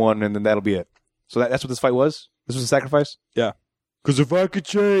 1-on-1, and then that'll be it. So that's what this fight was. This was a sacrifice. Yeah. Because if I could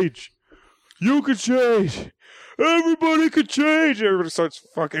change, you could change. Everybody could change. Everybody starts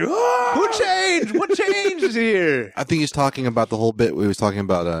fucking. Who changed? What changed here? I think he's talking about the whole bit we was talking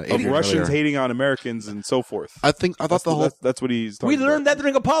about of Russians hating on Americans and so forth. I thought that's what he's talking We about. learned that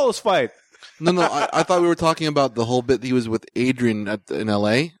during Apollo's fight. No, I thought we were talking about the whole bit he was with Adrian in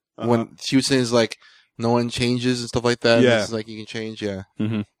L.A. when she was saying, like, no one changes and stuff like that. Yeah. It's like, you can change, yeah.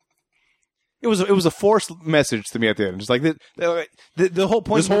 Mm-hmm. It was a forced message to me at the end. Just like the whole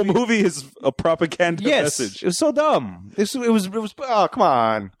point. This whole movie is a propaganda message. It was so dumb. It was. Oh, come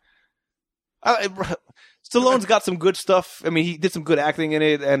on. Stallone's got some good stuff. I mean, he did some good acting in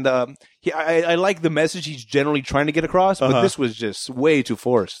it, and I like the message he's generally trying to get across. But this was just way too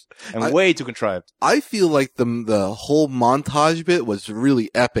forced and way too contrived. I feel like the whole montage bit was really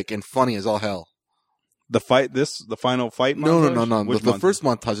epic and funny as all hell. The final fight No. montage? The first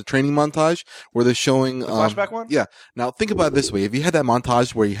montage, the training montage, where they're showing The flashback one? Yeah. Now think about it this way: if you had that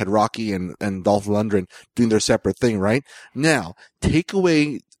montage where you had Rocky and Dolph Lundgren doing their separate thing, right? Now take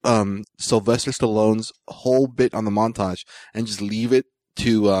away Sylvester Stallone's whole bit on the montage and just leave it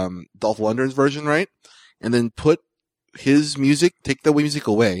to Dolph Lundgren's version, right? And then put his music, take the music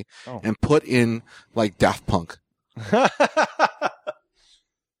away, and put in like Daft Punk.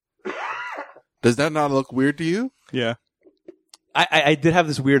 Does that not look weird to you? Yeah. I did have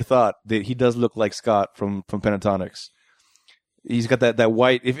this weird thought that he does look like Scott from Pentatonics. He's got that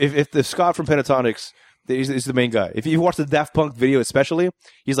white. If the Scott from Pentatonics is the main guy. If you watch the Daft Punk video, especially,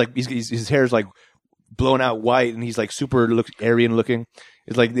 he's like his hair is like blown out white, and he's like super Aryan looking.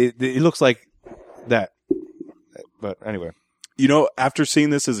 It's like it looks like that. But anyway, after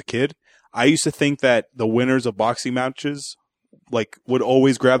seeing this as a kid, I used to think that the winners of boxing matches like would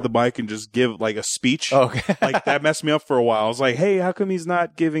always grab the mic and just give like a speech. Okay. Like that messed me up for a while. I was like, hey, how come he's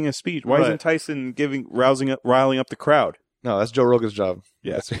not giving a speech? Why isn't Tyson riling up the crowd? No, that's Joe Rogan's job.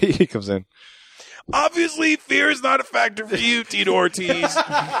 Yeah. That's where he comes in. Obviously, fear is not a factor for you, Tito Ortiz.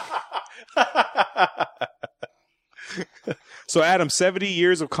 So, Adam, 70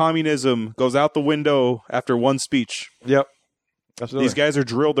 years of communism goes out the window after one speech. Yep. Absolutely. These guys are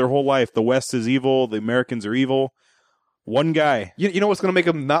drilled their whole life. The West is evil. The Americans are evil. One guy. You know what's going to make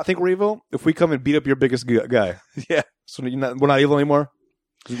them not think we're evil? If we come and beat up your biggest guy. Yeah. So we're not evil anymore?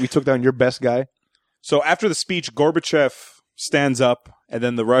 We took down your best guy? So after the speech, Gorbachev stands up, and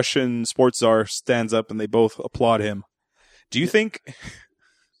then the Russian sports czar stands up, and they both applaud him. Do you think...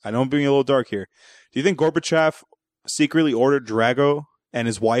 I know I'm being a little dark here. Do you think Gorbachev secretly ordered Drago and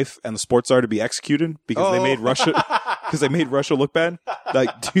his wife and the sports czar to be executed because they made Russia look bad?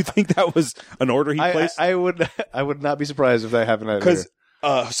 Like, do you think that was an order he placed? I would not be surprised if that happened. Because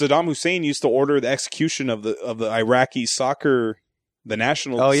Saddam Hussein used to order the execution of the Iraqi soccer, the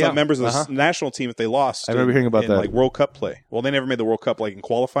national some members of the national team if they lost. I remember hearing about that, like World Cup play. Well, they never made the World Cup like in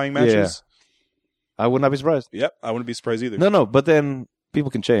qualifying matches. Yeah. I would not be surprised. Yep, I wouldn't be surprised either. No, but then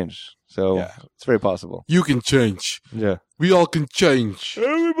people can change. So Yeah. it's very possible. You can change. Yeah. We all can change.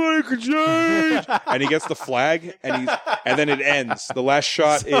 Everybody can change. And he gets the flag, and then it ends. The last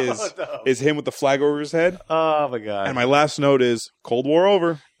shot is him with the flag over his head. Oh my god. And my last note is Cold War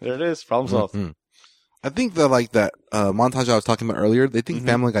over. There it is. Problem solved. Mhm. I think that like that montage I was talking about earlier, they think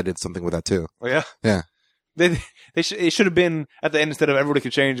Family Guy did something with that too. Oh yeah. Yeah. It should have been at the end instead of everybody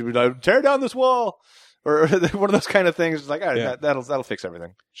could change. It'd be like tear down this wall or one of those kind of things. It's like all right, Yeah. that'll fix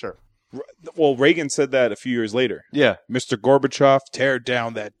everything. Sure. Well, Reagan said that a few years later. Yeah. Mr. Gorbachev, tear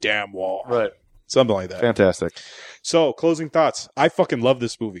down that damn wall. Right. Something like that. Fantastic. So, closing thoughts. I fucking love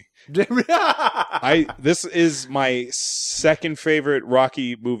this movie. This is my second favorite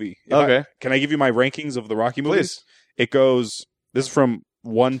Rocky movie. Okay. Can I give you my rankings of the Rocky movies? Please. It goes, this is from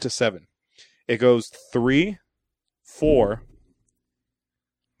 1 to 7. It goes 3, 4,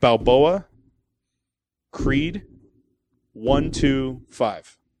 Balboa, Creed, 1, 2,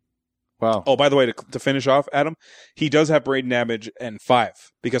 5. Wow. Oh, by the way, to finish off, Adam, he does have brain damage in 5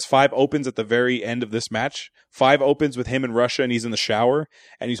 because 5 opens at the very end of this match. 5 opens with him in Russia and he's in the shower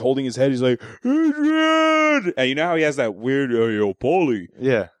and he's holding his head. He's like, Adrian! And you know how he has that weird, yo, Paulie.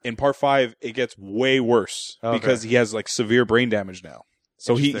 Yeah. In part 5, it gets way worse Okay. because he has like severe brain damage now.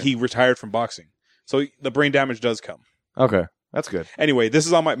 So he Interesting. retired from boxing. So the brain damage does come. Okay. That's good. Anyway, this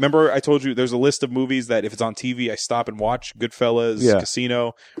is on my. Remember, I told you there's a list of movies that if it's on TV, I stop and watch. Goodfellas, Yeah.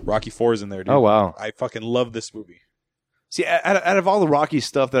 Casino, Rocky 4 is in there, dude. Oh wow. I fucking love this movie. See, out of all the Rocky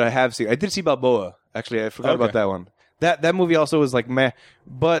stuff that I have seen, I did see Balboa. Actually, I forgot Okay. about that one. That movie also was like meh,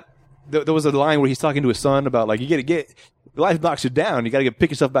 but there was a line where he's talking to his son about like you got to get life knocks you down, you got to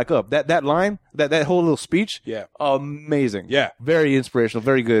pick yourself back up. That line, that whole little speech, Yeah. amazing. Yeah. Very inspirational,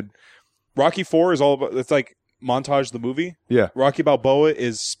 very good. Rocky 4 is all about. It's like montage the movie. Yeah. Rocky Balboa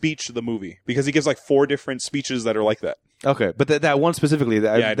is speech the movie because he gives like 4 different speeches that are like that. Okay, but that one specifically,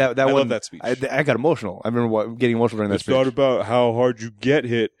 that I one, love that speech. I got emotional. I remember getting emotional during that It's speech. not about how hard you get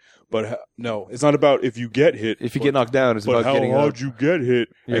hit, but no, it's not about if you get hit. If you get knocked down, it's but about how getting hard up. you get hit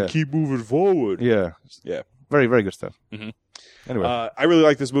Yeah. and keep moving forward. Yeah, Yeah. very very good stuff. Mhm. Anyway, I really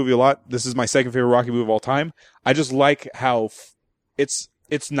like this movie a lot. This is my second favorite Rocky movie of all time. I just like how it's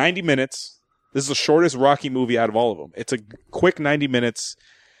 90 minutes. This is the shortest Rocky movie out of all of them. It's a quick 90 minutes.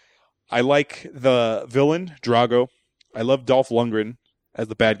 I like the villain, Drago. I love Dolph Lundgren as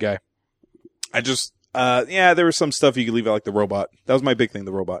the bad guy. I just, there was some stuff you could leave out, like the robot. That was my big thing,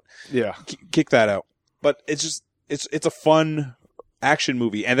 the robot. yeah, Kick that out. But it's just, it's a fun action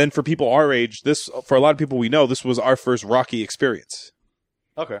movie. And then for people our age, for a lot of people we know, this was our first Rocky experience.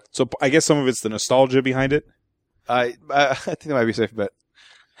 okay. So I guess some of it's the nostalgia behind it. I think that might be a safe bet.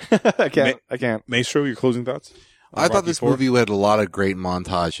 I can't. Maestro, your closing thoughts? I thought Rocky this 4? movie had a lot of great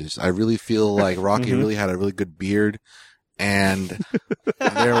montages. I really feel like Rocky really had a really good beard, and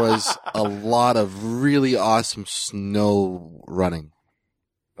there was a lot of really awesome snow running.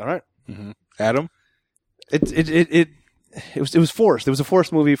 All right. Adam? It was forced. It was a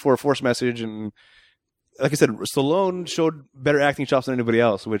forced movie for a forced message, and like I said, Stallone showed better acting chops than anybody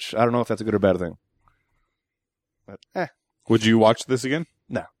else, which I don't know if that's a good or bad thing. But Would you watch this again?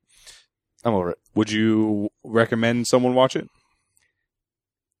 I'm over it. Would you recommend someone watch it?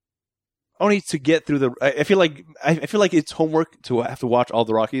 Only to get through the. I feel like it's homework to have to watch all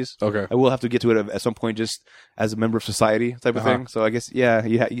the Rockies. Okay. I will have to get to it at some point, just as a member of society type of thing. So I guess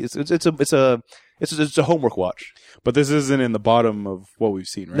it's a homework watch. But this isn't in the bottom of what we've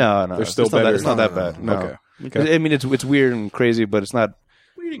seen, right? No, There's still it's not better. It's not that No, bad. No. Okay. I mean, it's weird and crazy, but it's not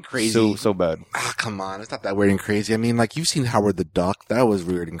Weird and crazy. so bad. Ah, come on. It's not that weird and crazy. I mean, like, you've seen Howard the Duck. That was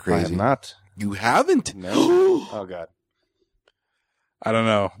weird and I crazy. have not. You haven't? No. Oh God. I don't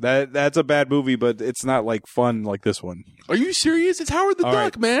know. That's a bad movie, but it's not like fun like this one. Are you serious? It's Howard the All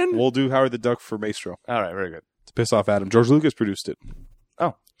Duck, right. man. We'll do Howard the Duck for Maestro All right. Very good. to piss off Adam. George Lucas produced it.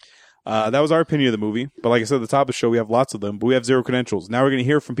 Oh. That was our opinion of the movie. But like I said at the top of the show, we have lots of them, but we have 0 credentials. Now we're going to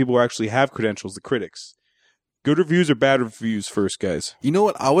hear from people who actually have credentials, the critics. Good reviews or bad reviews first, guys? You know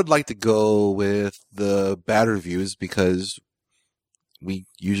what? I would like to go with the bad reviews because we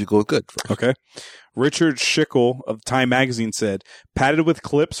usually go with good first. Okay. Richard Schickel of Time Magazine said, padded with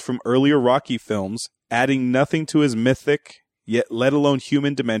clips from earlier Rocky films, adding nothing to his mythic, yet let alone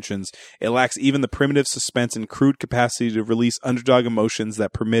human dimensions, it lacks even the primitive suspense and crude capacity to release underdog emotions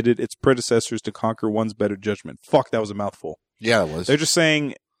that permitted its predecessors to conquer one's better judgment. Fuck, that was a mouthful. Yeah, it was. They're just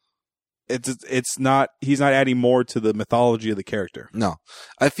saying it's not, he's not adding more to the mythology of the character. No.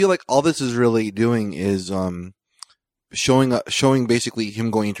 I feel like all this is really doing is showing basically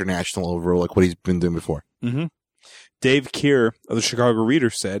him going international over like what he's been doing before. Mm-hmm. Dave Keir of the Chicago Reader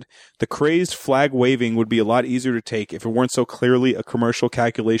said, "The crazed flag waving would be a lot easier to take if it weren't so clearly a commercial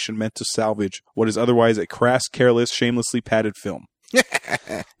calculation meant to salvage what is otherwise a crass, careless, shamelessly padded film."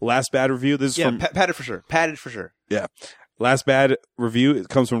 Last bad review. This is from padded for sure. Padded for sure. yeah. Last bad review. It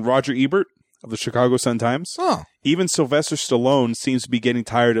comes from Roger Ebert of the Chicago Sun-Times. Oh. Even Sylvester Stallone seems to be getting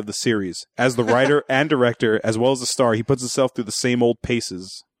tired of the series. As the writer and director, as well as the star, he puts himself through the same old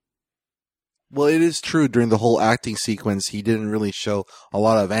paces. Well, it is true. During the whole acting sequence, he didn't really show a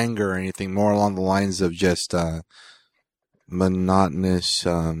lot of anger or anything. More along the lines of just monotonous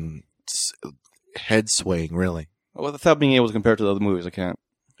head swaying. Really. Well, without being able to compare it to the other movies, I can't.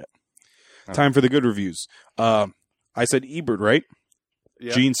 Time for the good reviews. I said Ebert, right?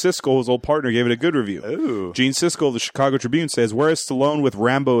 Yeah. Gene Siskel, his old partner, gave it a good review. Ooh. Gene Siskel of the Chicago Tribune says, whereas Stallone with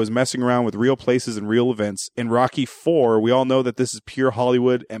Rambo is messing around with real places and real events, in Rocky IV, we all know that this is pure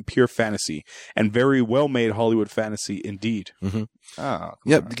Hollywood and pure fantasy, and very well-made Hollywood fantasy indeed. Mm-hmm. Oh, cool.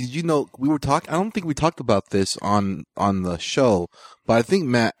 Yeah, because we were talking. I don't think we talked about this on the show, but I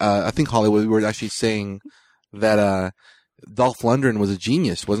think I think Hollywood. We were actually saying that Dolph Lundgren was a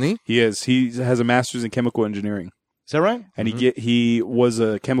genius, wasn't he? He is. He has a master's in chemical engineering. Is that right? And he was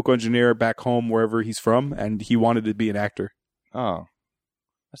a chemical engineer back home wherever he's from, and he wanted to be an actor. Oh,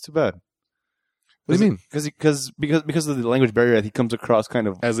 that's too bad. What do you mean? Because of the language barrier, he comes across kind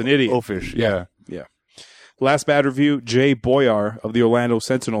of As an idiot. oafish. Yeah. Last bad review, Jay Boyar of the Orlando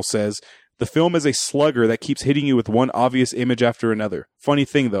Sentinel says, the film is a slugger that keeps hitting you with one obvious image after another. Funny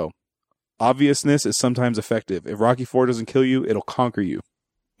thing, though, obviousness is sometimes effective. If Rocky IV doesn't kill you, it'll conquer you.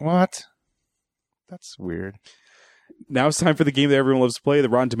 What? That's weird. Now it's time for the game that everyone loves to play, the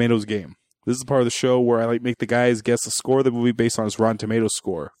Rotten Tomatoes game. This is the part of the show where I make the guys guess the score of the movie based on his Rotten Tomatoes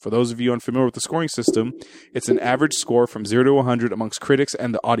score. For those of you unfamiliar with the scoring system, it's an average score from 0 to 100 amongst critics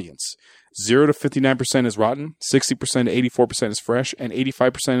and the audience. 0 to 59% is rotten, 60% to 84% is fresh, and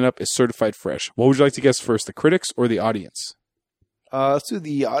 85% and up is certified fresh. What would you like to guess first, the critics or the audience? Let's do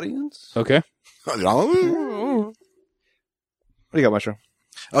the audience. Okay. What do you got, Maestro?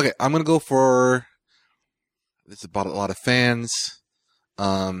 Okay, I'm gonna go for. This is about a lot of fans.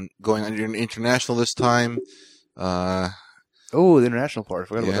 Going on international this time. Oh, the international part. I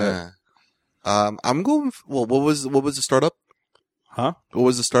forgot about that. I'm going. What was the startup? Huh? What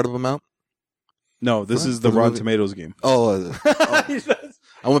was the startup amount? No, this What? is the For the Rotten movie? Tomatoes game. I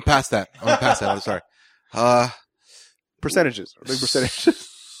went past that. I'm sorry. Percentages. Big percentages.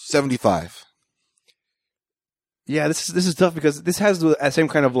 75. Yeah, this is tough because this has the same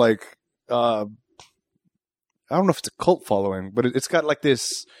kind of like I don't know if it's a cult following, but it's got like this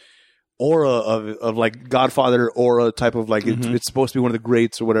aura of like Godfather aura type of like it's supposed to be one of the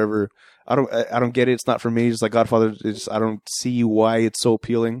greats or whatever. I don't get it. It's not for me. It's like Godfather. I don't see why it's so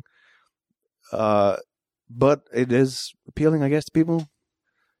appealing. But it is appealing, I guess, to people.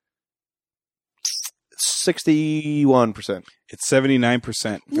 61%. It's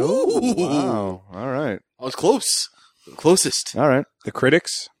 79%. Ooh. Wow. All right. I was close. The closest. All right. The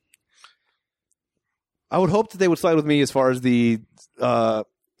critics? I would hope that they would side with me as far as the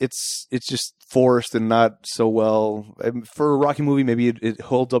it's just forced and not so well. For a Rocky movie, maybe it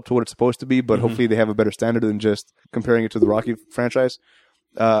holds up to what it's supposed to be, but hopefully they have a better standard than just comparing it to the Rocky franchise.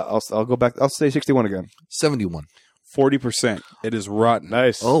 I'll go back. I'll say 61 again. 71. 40%. It is rotten.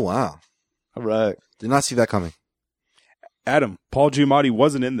 Nice. Oh, wow. All right. Did not see that coming. Adam, Paul Giamatti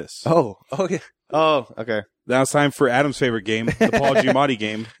wasn't in this. Oh, okay. Oh, okay. Now it's time for Adam's favorite game, the Paul Giamatti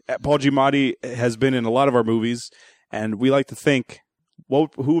game. Paul Giamatti has been in a lot of our movies, and we like to think, who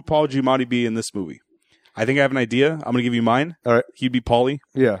would Paul Giamatti be in this movie? I think I have an idea. I'm going to give you mine. All right. He'd be Paulie.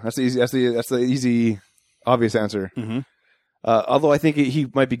 Yeah, that's the easy. That's the easy, obvious answer. Mm-hmm. Although I think he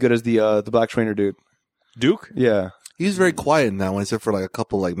might be good as the black trainer dude. Duke? Yeah. He was very quiet in that one, except for like a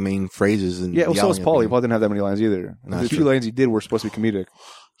couple like main phrases. And Yeah. Well, so was yelling at Paulie. people. Paul didn't have that many lines either. No, The true. few lines he did were supposed to be comedic.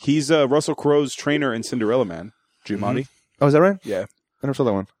 He's Russell Crowe's trainer in Cinderella Man. Giamatti. Oh, is that right? Yeah. I never saw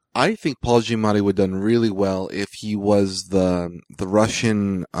that one. I think Paul Giamatti would have done really well if he was the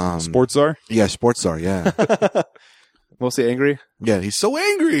Russian Sports czar? Yeah, sports czar. Yeah, Mostly angry. yeah. He's so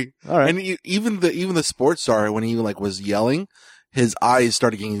angry. All right. And even the sports czar, when he like was yelling, his eyes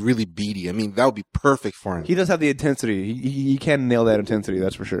started getting really beady. I mean, that would be perfect for him. He does have the intensity. He can nail that intensity.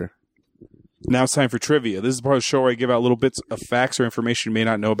 That's for sure. Now it's time for trivia. This is part of the show where I give out little bits of facts or information you may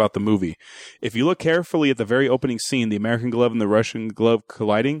not know about the movie. If you look carefully at the very opening scene, the American glove and the Russian glove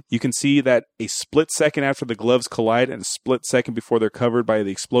colliding, you can see that a split second after the gloves collide and a split second before they're covered by the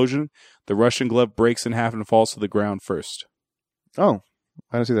explosion, the Russian glove breaks in half and falls to the ground first. Oh,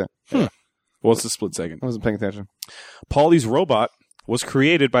 I didn't see that. Well, it's a split second. I wasn't paying attention. Paulie's robot was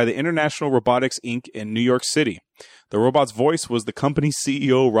created by the International Robotics Inc. in New York City. The robot's voice was the company's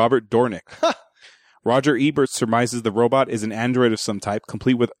CEO, Robert Dornick. Roger Ebert surmises the robot is an android of some type,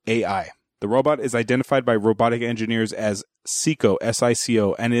 complete with AI. The robot is identified by robotic engineers as Sico,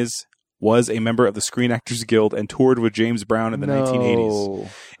 S-I-C-O, and was a member of the Screen Actors Guild and toured with James Brown in the 1980s.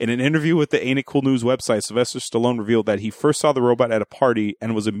 In an interview with the Ain't It Cool News website, Sylvester Stallone revealed that he first saw the robot at a party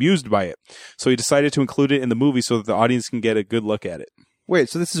and was amused by it. So he decided to include it in the movie so that the audience can get a good look at it. Wait,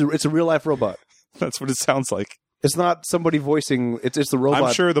 so it's a real life robot? That's what it sounds like. It's not somebody voicing. It's the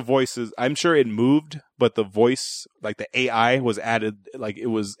robot. I'm sure it moved, but the voice, like the AI, was added. Like it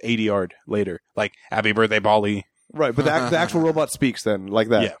was ADR'd later. Like "Happy Birthday, Polly." Right, but the actual robot speaks then, like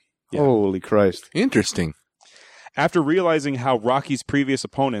that. Yeah. Holy Christ! Interesting. After realizing how Rocky's previous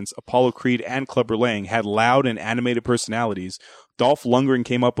opponents, Apollo Creed and Clubber Lang, had loud and animated personalities, Dolph Lundgren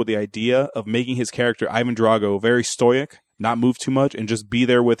came up with the idea of making his character Ivan Drago very stoic, not move too much, and just be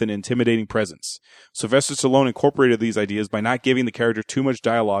there with an intimidating presence. Sylvester Stallone incorporated these ideas by not giving the character too much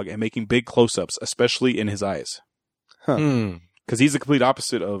dialogue and making big close-ups, especially in his eyes. Because he's the complete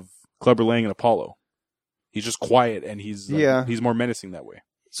opposite of Clubber Lang and Apollo. He's just quiet, and he's more menacing that way.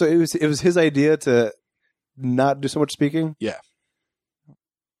 So it was his idea to not do so much speaking? Yeah.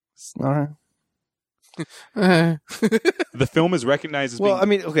 All right. The film is recognized as being... Well, I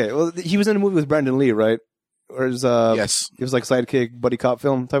mean, okay. Well, he was in a movie with Brandon Lee, right? Or is yes. It was like sidekick buddy cop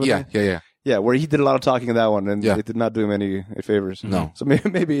film type of thing? Yeah. Yeah, where he did a lot of talking in that one, and it did not do him any favors. No. So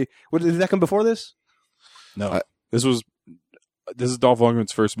maybe did that come before this? No. This is Dolph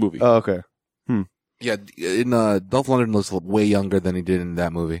Lundgren's first movie. Oh, okay. Yeah, in Dolph Lundgren looks way younger than he did in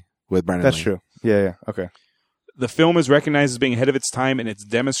that movie with Brandon That's Lee. true. Yeah. Okay. The film is recognized as being ahead of its time in its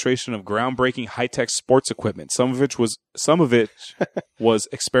demonstration of groundbreaking high-tech sports equipment. Some of it was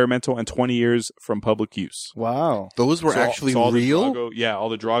experimental and 20 years from public use. Wow. Those were actually all real? All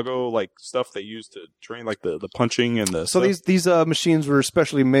the Drago like stuff they used to train, like the punching and the. So stuff. these machines were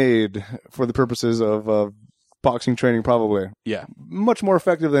specially made for the purposes of boxing training, probably. Yeah, much more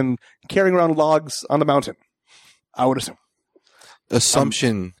effective than carrying around logs on the mountain, I would assume.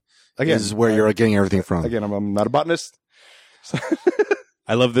 Assumption. Again, is where you're getting everything from. Again, I'm not a botanist.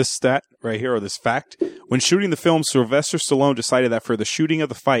 I love this stat right here, or this fact. When shooting the film, Sylvester Stallone decided that for the shooting of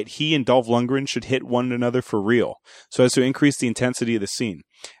the fight, he and Dolph Lundgren should hit one another for real, so as to increase the intensity of the scene.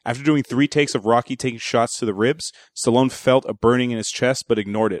 After doing 3 takes of Rocky taking shots to the ribs, Stallone felt a burning in his chest, but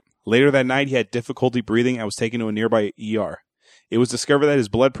ignored it. Later that night, he had difficulty breathing and was taken to a nearby ER. It was discovered that his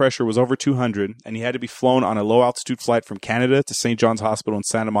blood pressure was over 200, and he had to be flown on a low-altitude flight from Canada to St. John's Hospital in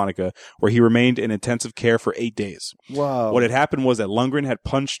Santa Monica, where he remained in intensive care for 8 days. Wow. What had happened was that Lundgren had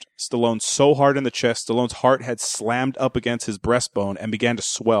punched Stallone so hard in the chest, Stallone's heart had slammed up against his breastbone and began to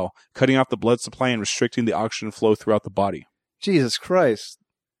swell, cutting off the blood supply and restricting the oxygen flow throughout the body. Jesus Christ.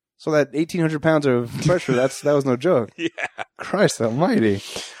 So that 1,800 pounds of pressure, that was no joke. Yeah. Christ almighty.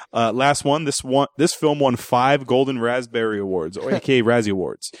 Last one. This film won 5 Golden Raspberry Awards, or aka Razzie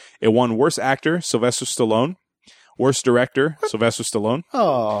Awards. It won Worst Actor, Sylvester Stallone. Worst Director, Sylvester Stallone.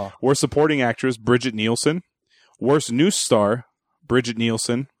 Oh. Worst Supporting Actress, Bridget Nielsen. Worst New Star, Bridget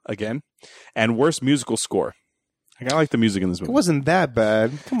Nielsen, again. And Worst Musical Score. I kind of like the music in this movie. It wasn't that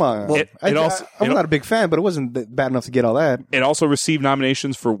bad. Come on. Well, I'm not a big fan, but it wasn't bad enough to get all that. It also received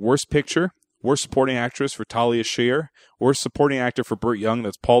nominations for Worst Picture, Worst Supporting Actress for Talia Shire, Worst Supporting Actor for Burt Young,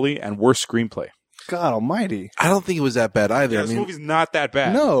 that's Paulie, and Worst Screenplay. God almighty. I don't think it was that bad either. Yeah, this movie's not that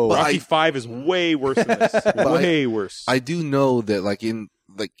bad. No. Rocky 5 is way worse than this. Way worse. I do know that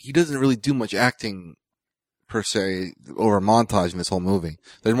he doesn't really do much acting per se over montage in this whole movie.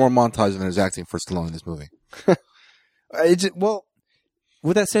 There's more montage than there's acting for Stallone in this movie. Well,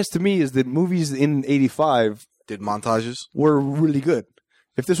 what that says to me is that movies in 85 did montages were really good.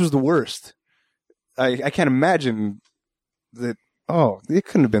 If this was the worst, I can't imagine that. Oh, it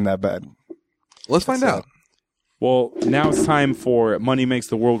couldn't have been that bad. Let's find out. Well, now it's time for Money Makes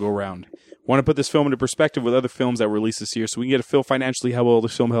the World Go Round. Want to put this film into perspective with other films that were released this year so we can get a feel financially how well the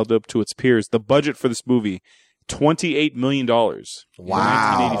film held up to its peers. The budget for this movie, $28 million. Wow.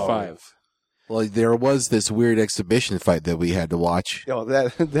 1985. Well, there was this weird exhibition fight that we had to watch. Yo, they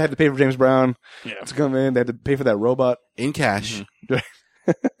had to pay for James Brown to come in. They had to pay for that robot. In cash.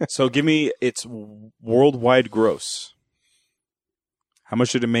 Mm-hmm. So give me its worldwide gross. How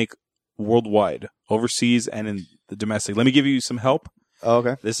much did it make worldwide, overseas and in the domestic? Let me give you some help. Oh,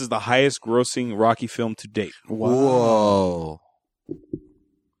 okay. This is the highest grossing Rocky film to date. Wow. Whoa.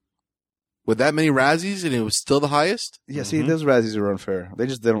 With that many Razzies and it was still the highest? Yeah, see, those Razzies are unfair. They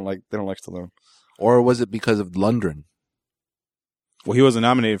don't like Stallone. Or was it because of Lundgren? Well, he wasn't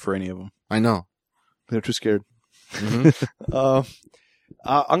nominated for any of them. I know. They're too scared. I'm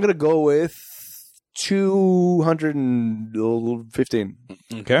gonna go with 215.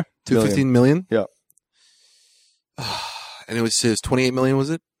 Okay. 215 million? Yeah. And it says 28 million, was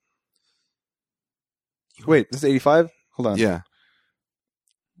it? Wait, this is 85. Hold on. Yeah.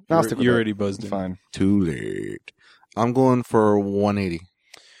 No, I'll stick with You're that. already buzzed in. Fine. Too late. I'm going for 180.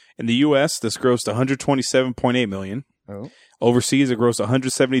 In the U.S., this grossed 127.8 million. Oh. Overseas, it grossed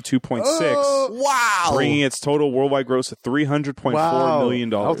 172.6, Wow. bringing its total worldwide gross to $300.4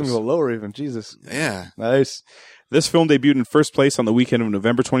 million. I was going to go lower even. Jesus. Yeah. Nice. This film debuted in first place on the weekend of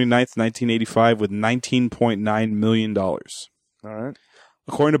November 29th, 1985, with $19.9 million. All right.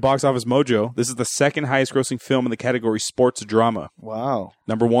 According to Box Office Mojo, this is the second highest grossing film in the category sports drama. Wow.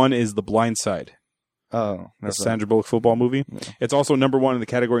 Number one is The Blind Side, Oh. the Sandra Bullock football movie. Yeah. It's also number one in the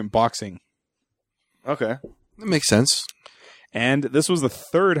category in boxing. Okay. That makes sense. And this was the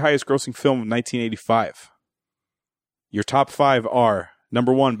third highest grossing film of 1985. Your top five are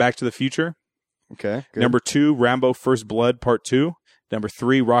number one, Back to the Future. Okay. Good. Number two, Rambo First Blood Part 2. Number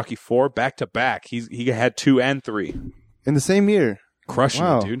three, Rocky 4. Back to back. He had 2 and 3. In the same year. Crushing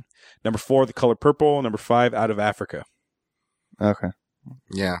Wow. it, dude. Number 4, The Color Purple. Number 5, Out of Africa. Okay.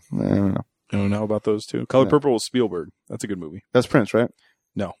 Yeah. I don't know. You don't know about those two? Color No. Purple was Spielberg. That's a good movie. That's Prince, right?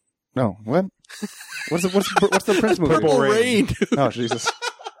 No. No. What? What's the Prince movie? Purple Rain. Oh, Jesus.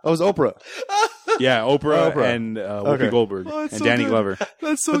 Oh, it was Oprah. Yeah, Oprah, Oprah. and Whoopi Okay. Goldberg Oh, it's and so Danny good. Glover.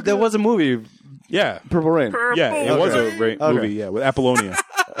 That's so But there was a movie, Yeah. Purple Rain. Yeah, it was a Okay. movie, yeah, with Apollonia.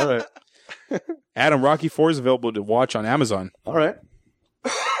 All right. Adam, Rocky 4 is available to watch on Amazon. All right.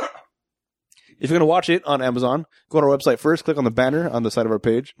 If you're going to watch it on Amazon, go to our website first, click on the banner on the side of our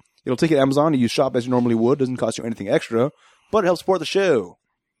page. It'll take you to Amazon. You shop as you normally would. Doesn't cost you anything extra, but it helps support the show.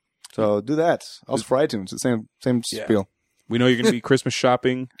 So do that. Also for iTunes, it's the same Yeah. spiel. We know you're going to be Christmas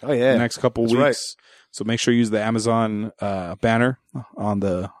shopping Oh, yeah. the next couple That's weeks. right. So make sure you use the Amazon banner on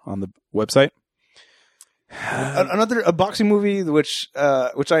the website. A boxing movie which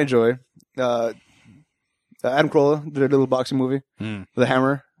I enjoy. Adam Carolla did a little boxing movie, The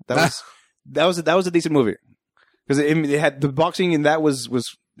Hammer. That was a decent movie because it had the boxing and that was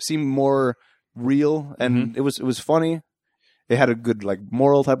seemed more real and it was funny. It had a good like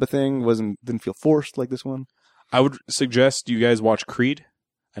moral type of thing. Didn't feel forced like this one. I would suggest you guys watch Creed.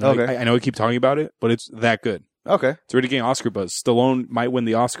 I know, Okay. I know I keep talking about it, but it's that good. Okay, It's already getting Oscar buzz. Stallone might win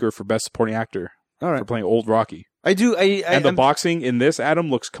the Oscar for Best Supporting Actor all for right. playing old Rocky. I do. And the I'm boxing in this, Adam,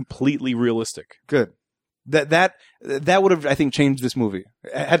 looks completely realistic. good. That would have I think changed this movie.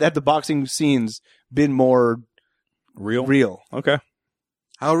 Had the boxing scenes been more real. Okay.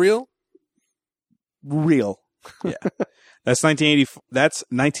 How real? That's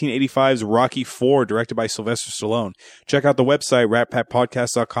 1985's Rocky 4, directed by Sylvester Stallone. Check out the website,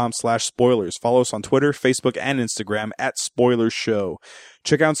 ratpackpodcast.com/spoilers. Follow us on Twitter, Facebook, and Instagram @Spoilers Show.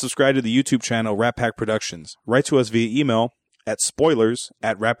 Check out and subscribe to the YouTube channel, Rat Pack Productions. Write to us via email at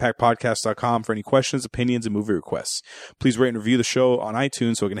spoilers@ratpackpodcast.com for any questions, opinions, and movie requests. Please rate and review the show on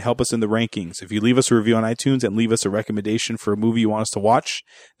iTunes so it can help us in the rankings. If you leave us a review on iTunes and leave us a recommendation for a movie you want us to watch,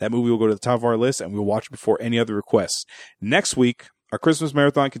 that movie will go to the top of our list and we'll watch it before any other requests. Next week, our Christmas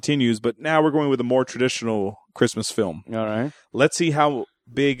marathon continues, but now we're going with a more traditional Christmas film. All right. Let's see how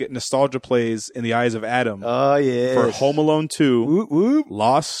big nostalgia plays in the eyes of Adam Oh yeah. for Home Alone 2, Whoop, whoop.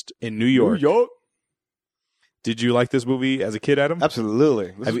 Lost in New York. Did you like this movie as a kid, Adam?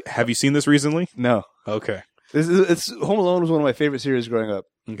 Absolutely. Have you seen this recently? No. Okay. It's Home Alone was one of my favorite series growing up.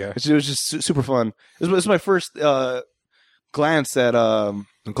 Okay. It was just super fun. It was my first glance at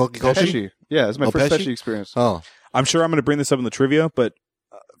Pesci. Yeah, it was my Oh, first Pesci? Pesci experience. Oh. I'm sure I'm going to bring this up in the trivia, but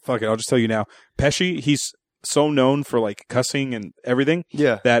fuck it. I'll just tell you now. Pesci, he's so known for like cussing and everything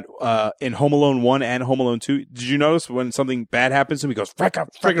Yeah. that in Home Alone 1 and Home Alone 2, did you notice when something bad happens to him, he goes, fricka,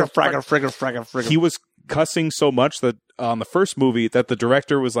 fricka, fricka. He was cussing so much that on the first movie that the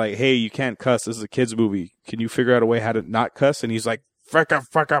director was like, hey, you can't cuss. This is a kid's movie. Can you figure out a way how to not cuss? And he's like, fricka,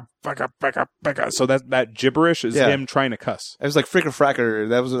 fricka, fricka, fricka, fricka. So that gibberish is Yeah. him trying to cuss. It was like Fricker Fracker.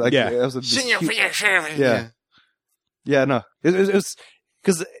 That was like, Yeah. that was yeah. Yeah, no. It was,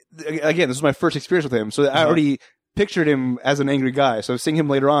 because, again, this was my first experience with him. So I already pictured him as an angry guy. So seeing him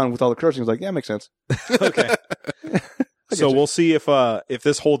later on with all the cursing, I was like, yeah, makes sense. Okay. So we'll see if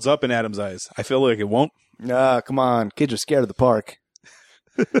this holds up in Adam's eyes. I feel like it won't. Nah, come on. Kids are scared of the park.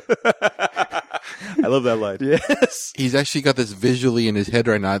 I love that line. Yes. He's actually got this visually in his head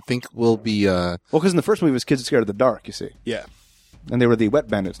right now. I think we'll be, Well, because in the first movie, it was kids are scared of the dark, you see. Yeah. And they were the wet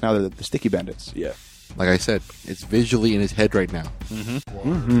bandits. Now they're the sticky bandits. Yeah. like I said, it's visually in his head right now.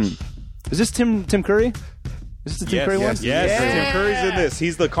 Mm-hmm. Is this Tim Curry? Is this the Tim Curry one? Yes. Tim Curry's in this.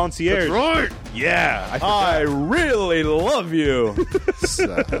 He's the concierge. Right. Yeah. I really love you.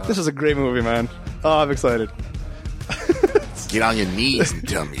 This is a great movie, man. Oh, I'm excited. Get on your knees and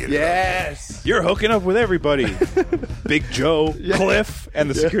tell me. Yes. You're hooking up with everybody. Big Joe, Cliff, and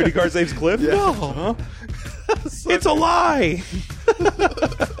the security guard's name's Cliff. Yeah. No. Huh? It's a lie.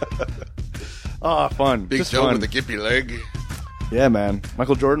 Oh, fun. Big Just Joe fun. with a gippy leg. Yeah, man.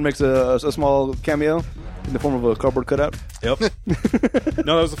 Michael Jordan makes a small cameo in the form of a cardboard cutout. Yep.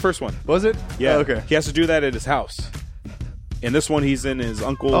 No, that was the first one. Was it? Yeah. Oh, okay. He has to do that at his house. In this one, he's in his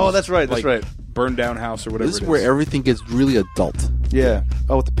uncle's. Oh, that's right. That's right. Burned down house or whatever. This is it where everything gets really adult. Yeah.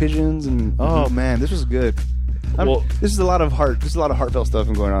 Oh, with the pigeons and man, this was good. Well- this is a lot of heartfelt stuff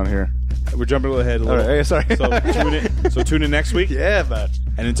going on here. We're jumping ahead a All little. right. Sorry. So tune in next week. Yeah, man.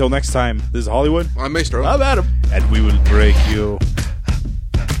 And until next time, this is Hollywood, I'm Maestro. I'm Adam. and we will break you.